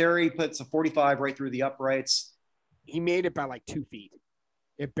 Vinatieri puts a 45 right through the uprights. He made it by like 2 feet.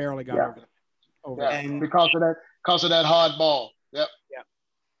 It barely got over. And because of that hard ball. Yep. Yeah.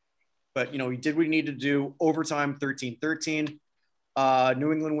 But, he did what he needed to do. Overtime, 13-13.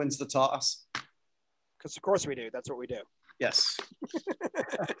 New England wins the toss. Because, of course, we do. That's what we do. Yes.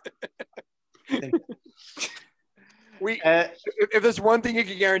 If there's one thing you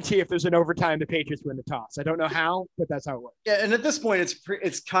can guarantee, if there's an overtime, the Patriots win the toss. I don't know how, but that's how it works. Yeah, and at this point,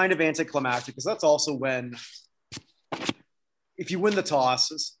 it's kind of anticlimactic because that's also when, if you win the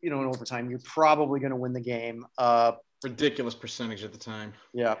toss, in overtime, you're probably going to win the game. Ridiculous percentage at the time.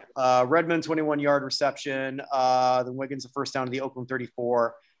 Yeah. Redmond, 21-yard reception. Then Wiggins, a first down to the Oakland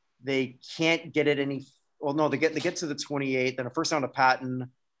 34. They can't get it any. Well, no, they get to the 28. Then a first down to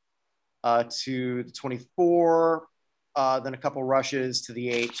Patton to the 24. Then a couple rushes to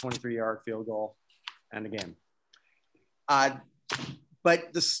the 23-yard field goal and a game.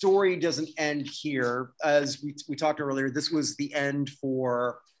 But the story doesn't end here. As we talked earlier, this was the end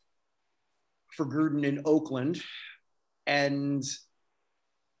for Gruden in Oakland. And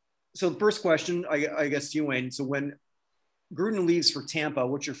so the first question, I guess to you, Wayne. So when Gruden leaves for Tampa,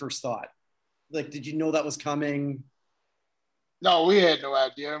 what's your first thought? Like, did you know that was coming? No, we had no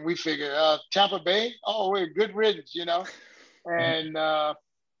idea. And we figured Tampa Bay, we're good riddance, and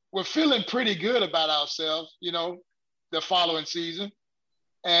we're feeling pretty good about ourselves, the following season.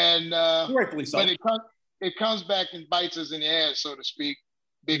 And rightfully so. But it comes back and bites us in the ass, so to speak,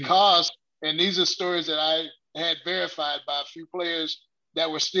 because, and these are stories that I had verified by a few players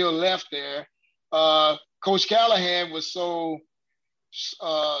that were still left there. Coach Callahan was so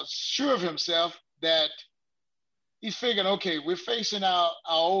sure of himself that he's figuring, okay, we're facing our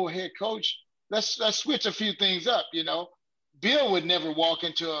old head coach. Let's switch a few things up, Bill would never walk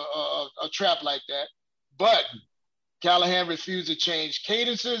into a trap like that. But Callahan refused to change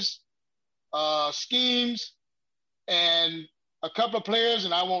cadences, schemes, and a couple of players,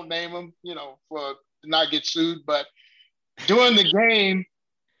 and I won't name them, for not get sued. But during the game,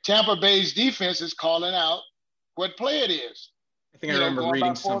 Tampa Bay's defense is calling out what play it is. I think I remember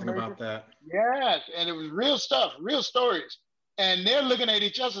reading something about that. Yeah, and it was real stuff, real stories. And they're looking at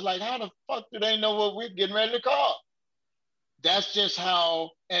each other like, how the fuck do they know what we're getting ready to call? That's just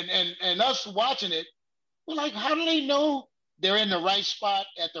how, and us watching it, we're like, how do they know they're in the right spot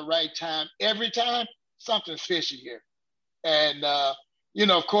at the right time? Every time, something's fishy here. And,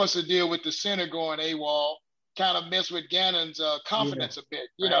 of course, the deal with the center going AWOL kind of messed with Gannon's confidence a bit,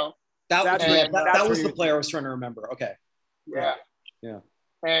 know. That was the player I was trying to remember. Okay. Yeah.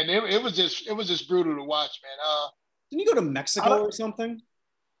 And it was just brutal to watch, man. Didn't you go to Mexico or something?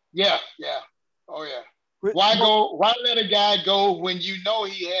 Yeah. Oh yeah. Why let a guy go when you know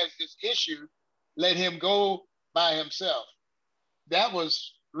he has this issue? Let him go by himself. That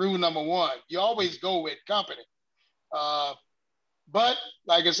was rule number one. You always go with company. But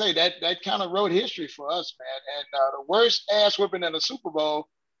like I say, that kind of wrote history for us, man. And the worst ass whipping in the Super Bowl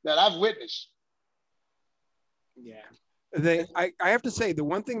that I've witnessed. Yeah. I have to say, the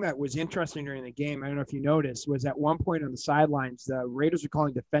one thing that was interesting during the game, I don't know if you noticed, was at one point on the sidelines, the Raiders were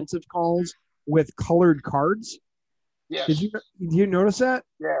calling defensive calls with colored cards. Yes. Did you notice that?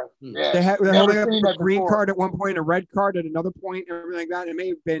 Yeah. Yeah. They had a green before. card at one point, a red card at another point, everything like that. It may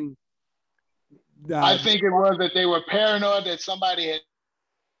have been. I think it was that they were paranoid that somebody had,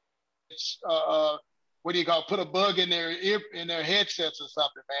 put a bug in their headsets or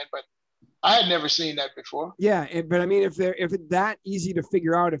something, man. But I had never seen that before. Yeah, but I mean, if it's that easy to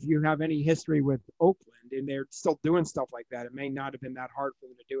figure out, if you have any history with Oakland and they're still doing stuff like that, it may not have been that hard for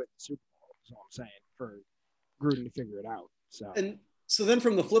them to do it in the Super Bowl. Is all I'm saying, for Gruden to figure it out. So then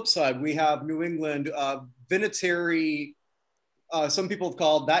from the flip side, we have New England, Vinatieri. Some people have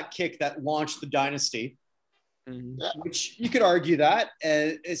called that kick that launched the dynasty, which you could argue that.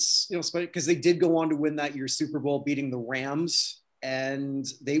 And it's, because they did go on to win that year's Super Bowl, beating the Rams, and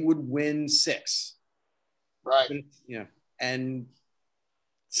they would win 6. Right. Yeah. And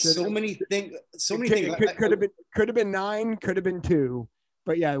so many things. Could have been 9, could have been 2,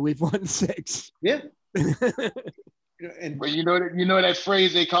 but yeah, we've won 6. Yeah. But you know that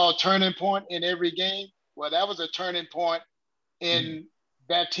phrase they call turning point in every game? Well, that was a turning point in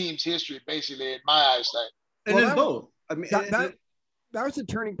that team's history, basically, in my eyesight. And then both. I mean, that was a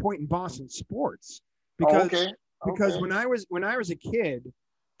turning point in Boston sports because when I was a kid,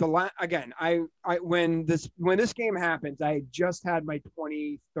 when this game happened, I just had my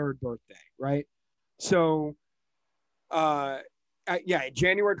 23rd birthday, right? So,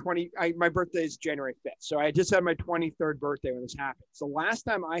 January 20. My birthday is January 5th, so I just had my 23rd birthday when this happened. So last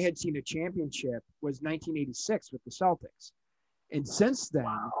time I had seen a championship was 1986 with the Celtics. And since then,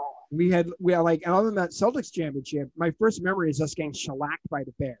 we had other than that Celtics championship, my first memory is us getting shellacked by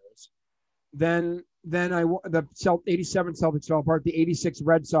the Bears. Then the 87 Celtics fell apart. The 86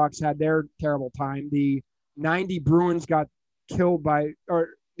 Red Sox had their terrible time. The 90 Bruins got killed by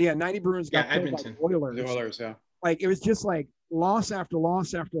 90 Bruins got killed Edmonton. by the Oilers. The Oilers, yeah. Like, it was just like loss after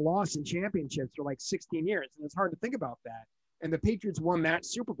loss after loss in championships for like 16 years. And it's hard to think about that. And the Patriots won that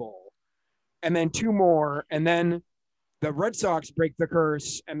Super Bowl. And then 2 more. And then the Red Sox break the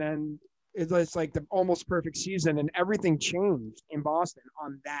curse, and then it's like the almost perfect season, and everything changed in Boston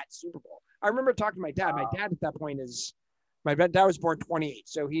on that Super Bowl. I remember talking to my dad. My dad at that point my dad was born 28,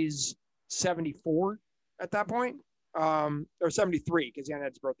 so he's 74 at that point, or 73 because he hadn't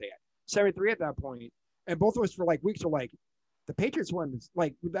had his birthday yet. 73 at that point, and both of us for like weeks were like, the Patriots won this,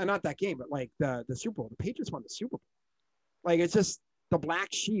 like not that game, but like the Super Bowl. The Patriots won the Super Bowl. Like, it's just the black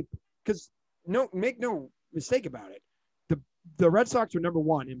sheep, because make no mistake about it. The Red Sox were number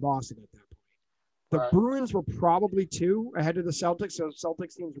 1 in Boston at that point. The Bruins were probably 2 ahead of the Celtics, so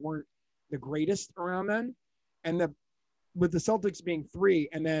Celtics teams weren't the greatest around then. And with the Celtics being 3,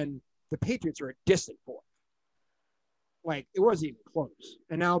 and then the Patriots are a distant 4th. Like, it wasn't even close.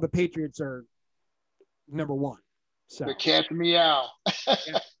 And now the Patriots are number 1. So the catch me out.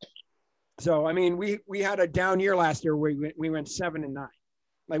 Yeah. So I mean, we had a down year last year where we went 7-9.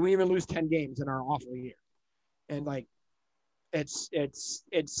 Like, we even lose 10 games in our awful year. And like, it's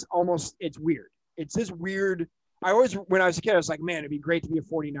weird. It's this weird. When I was a kid, I was like, man, it'd be great to be a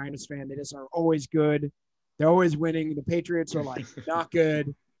 49ers fan. They just are always good. They're always winning. The Patriots are like not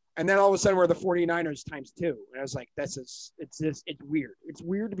good. And then all of a sudden we're the 49ers times 2. And I was like, it's weird. It's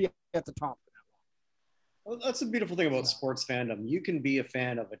weird to be at the top for that long. Well, that's the beautiful thing about sports fandom. You can be a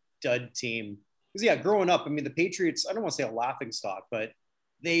fan of a dud team. Because growing up, I mean, the Patriots, I don't want to say a laughing stock, but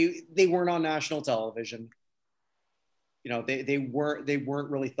they weren't on national television. They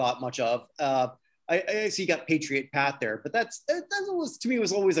weren't really thought much of. I see you got Patriot Pat there, but that was, to me,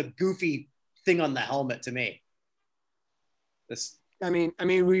 was always a goofy thing on the helmet to me. I mean,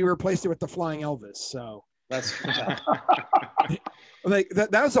 we replaced it with the Flying Elvis, so that's like that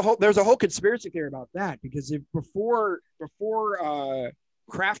was there's a whole conspiracy theory about that, because before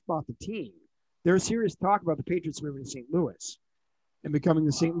Kraft bought the team, there was serious talk about the Patriots moving to St. Louis and becoming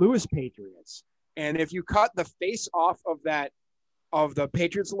the St. Louis Patriots. And if you cut the face off of the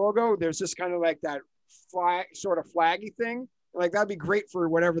Patriots logo, there's just kind of like that sort of flaggy thing. Like, that'd be great for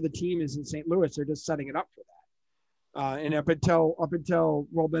whatever the team is in St. Louis. They're just setting it up for that. And up until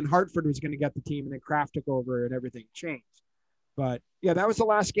then Hartford was going to get the team, and then Kraft took over and everything changed. But yeah, that was the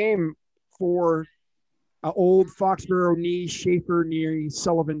last game for old Foxborough Schaefer near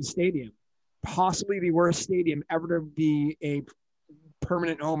Sullivan Stadium, possibly the worst stadium ever to be a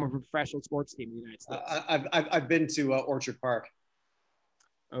permanent home of a professional sports team in the United States. I've been to Orchard Park.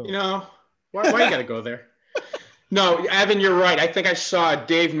 Oh. You know, why you got to go there? No, Evan, you're right. I think I saw a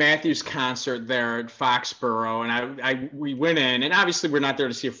Dave Matthews concert there at Foxborough, and we went in, and obviously we're not there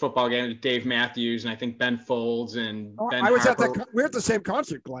to see a football game with Dave Matthews, and I think Ben Folds and Ben Harper. We were at the same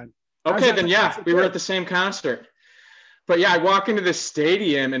concert, Glenn. Okay, then yeah, we were at the same concert. But yeah, I walk into the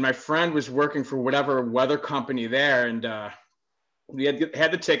stadium, and my friend was working for whatever weather company there, and we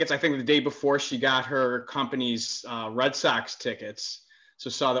had the tickets. I think the day before she got her company's Red Sox tickets. So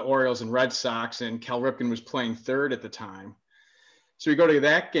saw the Orioles and Red Sox, and Cal Ripken was playing third at the time. So we go to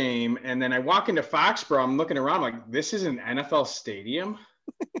that game, and then I walk into Foxborough. I'm looking around like, this is an NFL stadium?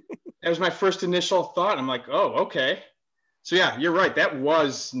 That was my first initial thought. I'm like, oh, okay. So yeah, you're right. That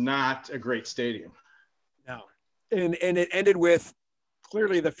was not a great stadium. No. And it ended with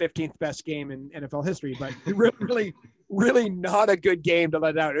clearly the 15th best game in NFL history, but really, really not a good game to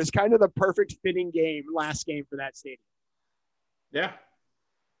let out. It was kind of the perfect fitting game, last game for that stadium. Yeah.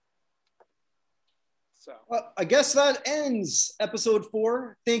 So, well, I guess that ends episode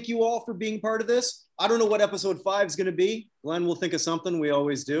 4. Thank you all for being part of this. I don't know what episode 5 is going to be. Glenn will think of something. We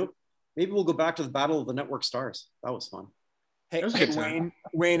always do. Maybe we'll go back to the Battle of the Network Stars. That was fun. Hey,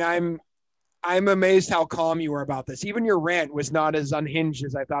 Wayne, I'm amazed how calm you were about this. Even your rant was not as unhinged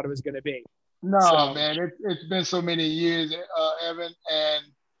as I thought it was going to be. No, man, it's been so many years, Evan, and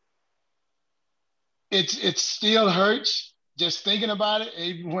it still hurts. Just thinking about it,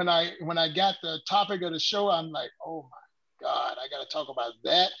 even when I got the topic of the show, I'm like, oh my God, I got to talk about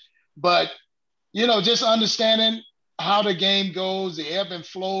that. But, you know, just understanding how the game goes, the ebb and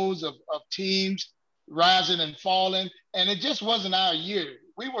flows of teams rising and falling. And it just wasn't our year.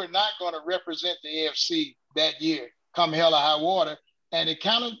 We were not going to represent the AFC that year, come hell or high water. And it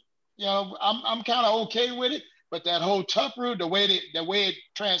kind of, you know, I'm kind of okay with it. But that whole tough route, the way it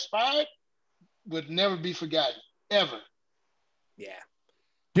transpired would never be forgotten, ever. Yeah.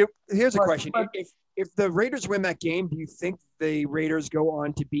 Here's a question. If the Raiders win that game, do you think the Raiders go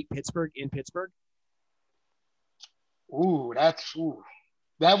on to beat Pittsburgh in Pittsburgh?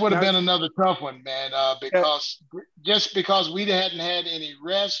 That would have been another tough one, man, because we hadn't had any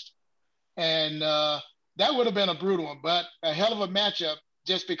rest, and that would have been a brutal one, but a hell of a matchup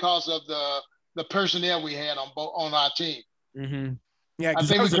just because of the personnel we had on our team. Mm-hmm. Yeah, I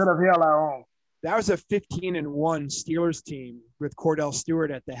think we could have held our own. That was a 15-1 Steelers team with Cordell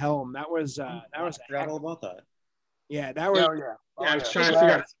Stewart at the helm. That was I forgot all about that. Yeah, that was. I was trying to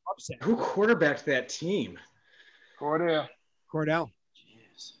figure out who quarterbacked that team. Cordell.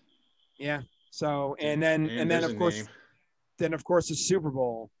 Jeez. Yeah. So and then of course the Super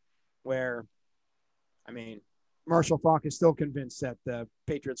Bowl, where, I mean, Marshall Faulk is still convinced that the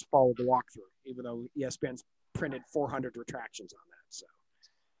Patriots followed the walkthrough, even though ESPN's printed 400 retractions on that. So.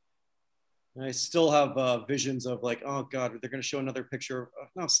 I still have visions of like, oh God, they're going to show another picture.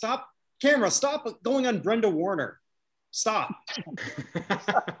 No, stop, camera, stop going on Brenda Warner. Stop.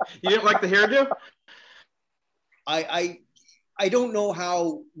 You didn't like the hairdo? I don't know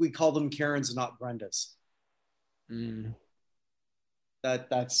how we call them Karens and not Brendas.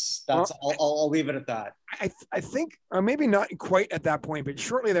 That's I'll leave it at that. I think maybe not quite at that point, but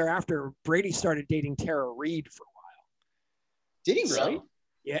shortly thereafter, Brady started dating Tara Reid for a while. Did he really?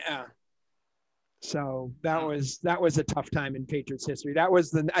 Yeah. So that was a tough time in Patriots history. I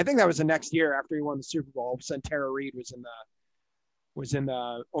think that was the next year after he won the Super Bowl. All of a sudden, Tara Reid was in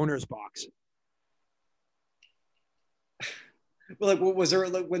the owner's box. Well, like, what was there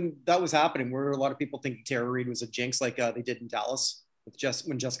like when that was happening? Were a lot of people thinking Tara Reid was a jinx, like they did in Dallas with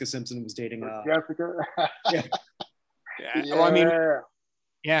when Jessica Simpson was dating Jessica? Yeah. Yeah. Well, I mean,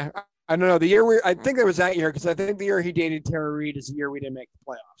 yeah. I don't know. I think it was that year, because I think the year he dated Tara Reid is the year we didn't make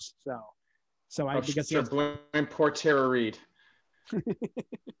the playoffs. So I guess blame poor Tara Reid.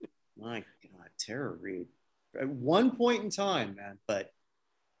 My God, Tara Reid. At one point in time, man, but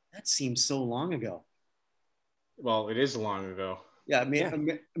that seems so long ago. Well, it is long ago. Yeah, I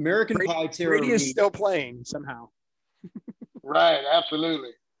mean, American Pie Tara Reid is still playing somehow. Right,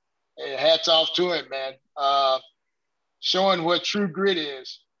 absolutely. Hey, hats off to it, man. Showing what true grit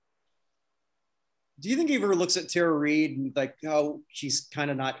is. Do you think he ever looks at Tara Reid and like how she's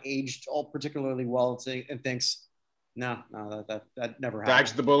kind of not aged all particularly well and thinks, no, that never happened.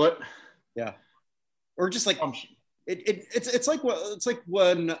 Dodged the bullet. Yeah. Or just like it's like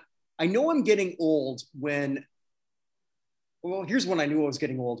when I know I'm getting old when. Well, here's when I knew I was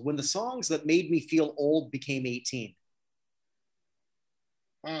getting old: when the songs that made me feel old became 18.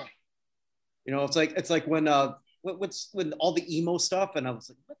 You know, it's like when when all the emo stuff, and I was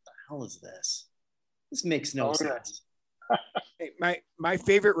like, what the hell is this? This makes no sense. Hey, my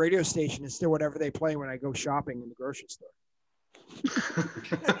favorite radio station is still whatever they play when I go shopping in the grocery store.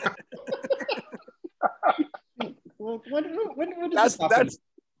 When did this happen?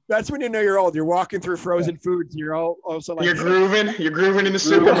 That's when you know you're old. You're walking through frozen foods. And you're all also like you're grooving in the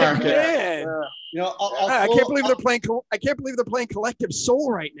supermarket. Man. You know, I can't believe they're playing. I can't believe they're playing Collective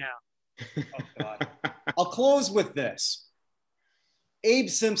Soul right now. Oh God! I'll close with this: Abe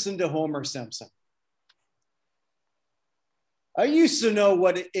Simpson to Homer Simpson. I used to know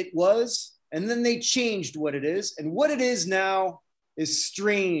what it was, and then they changed what it is, and what it is now is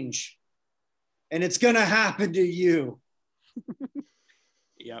strange, and it's gonna happen to you.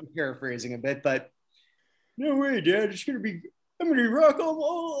 Yeah, I'm paraphrasing a bit, but no way, Dad. I'm gonna rock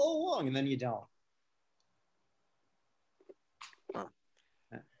all along, and then you don't. Huh.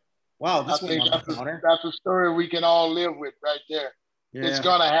 Wow, I think that's a story we can all live with right there. Yeah. It's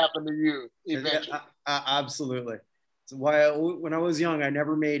gonna happen to you eventually. Absolutely. That's why when I was young, I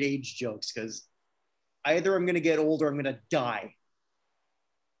never made age jokes because either I'm gonna get old or I'm gonna die.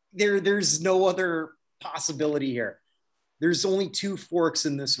 There's no other possibility here. There's only two forks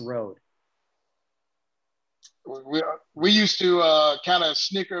in this road. We used to kind of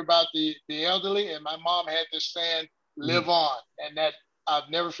snicker about the elderly, and my mom had this saying, live on. And that I've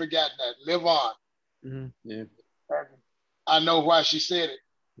never forgotten that. Live on. Mm-hmm. Yeah. And I know why she said it.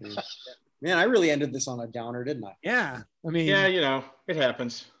 Yeah. Man, I really ended this on a downer, didn't I? Yeah. I mean, yeah, you know, it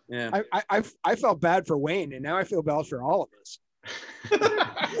happens. Yeah. I felt bad for Wayne, and now I feel bad for all of us.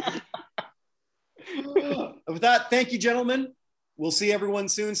 With that, thank you, gentlemen. We'll see everyone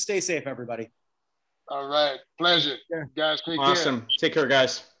soon. Stay safe, everybody. All right. Pleasure. Yeah. Guys, take care. Awesome. Take care,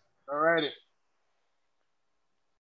 guys. All righty.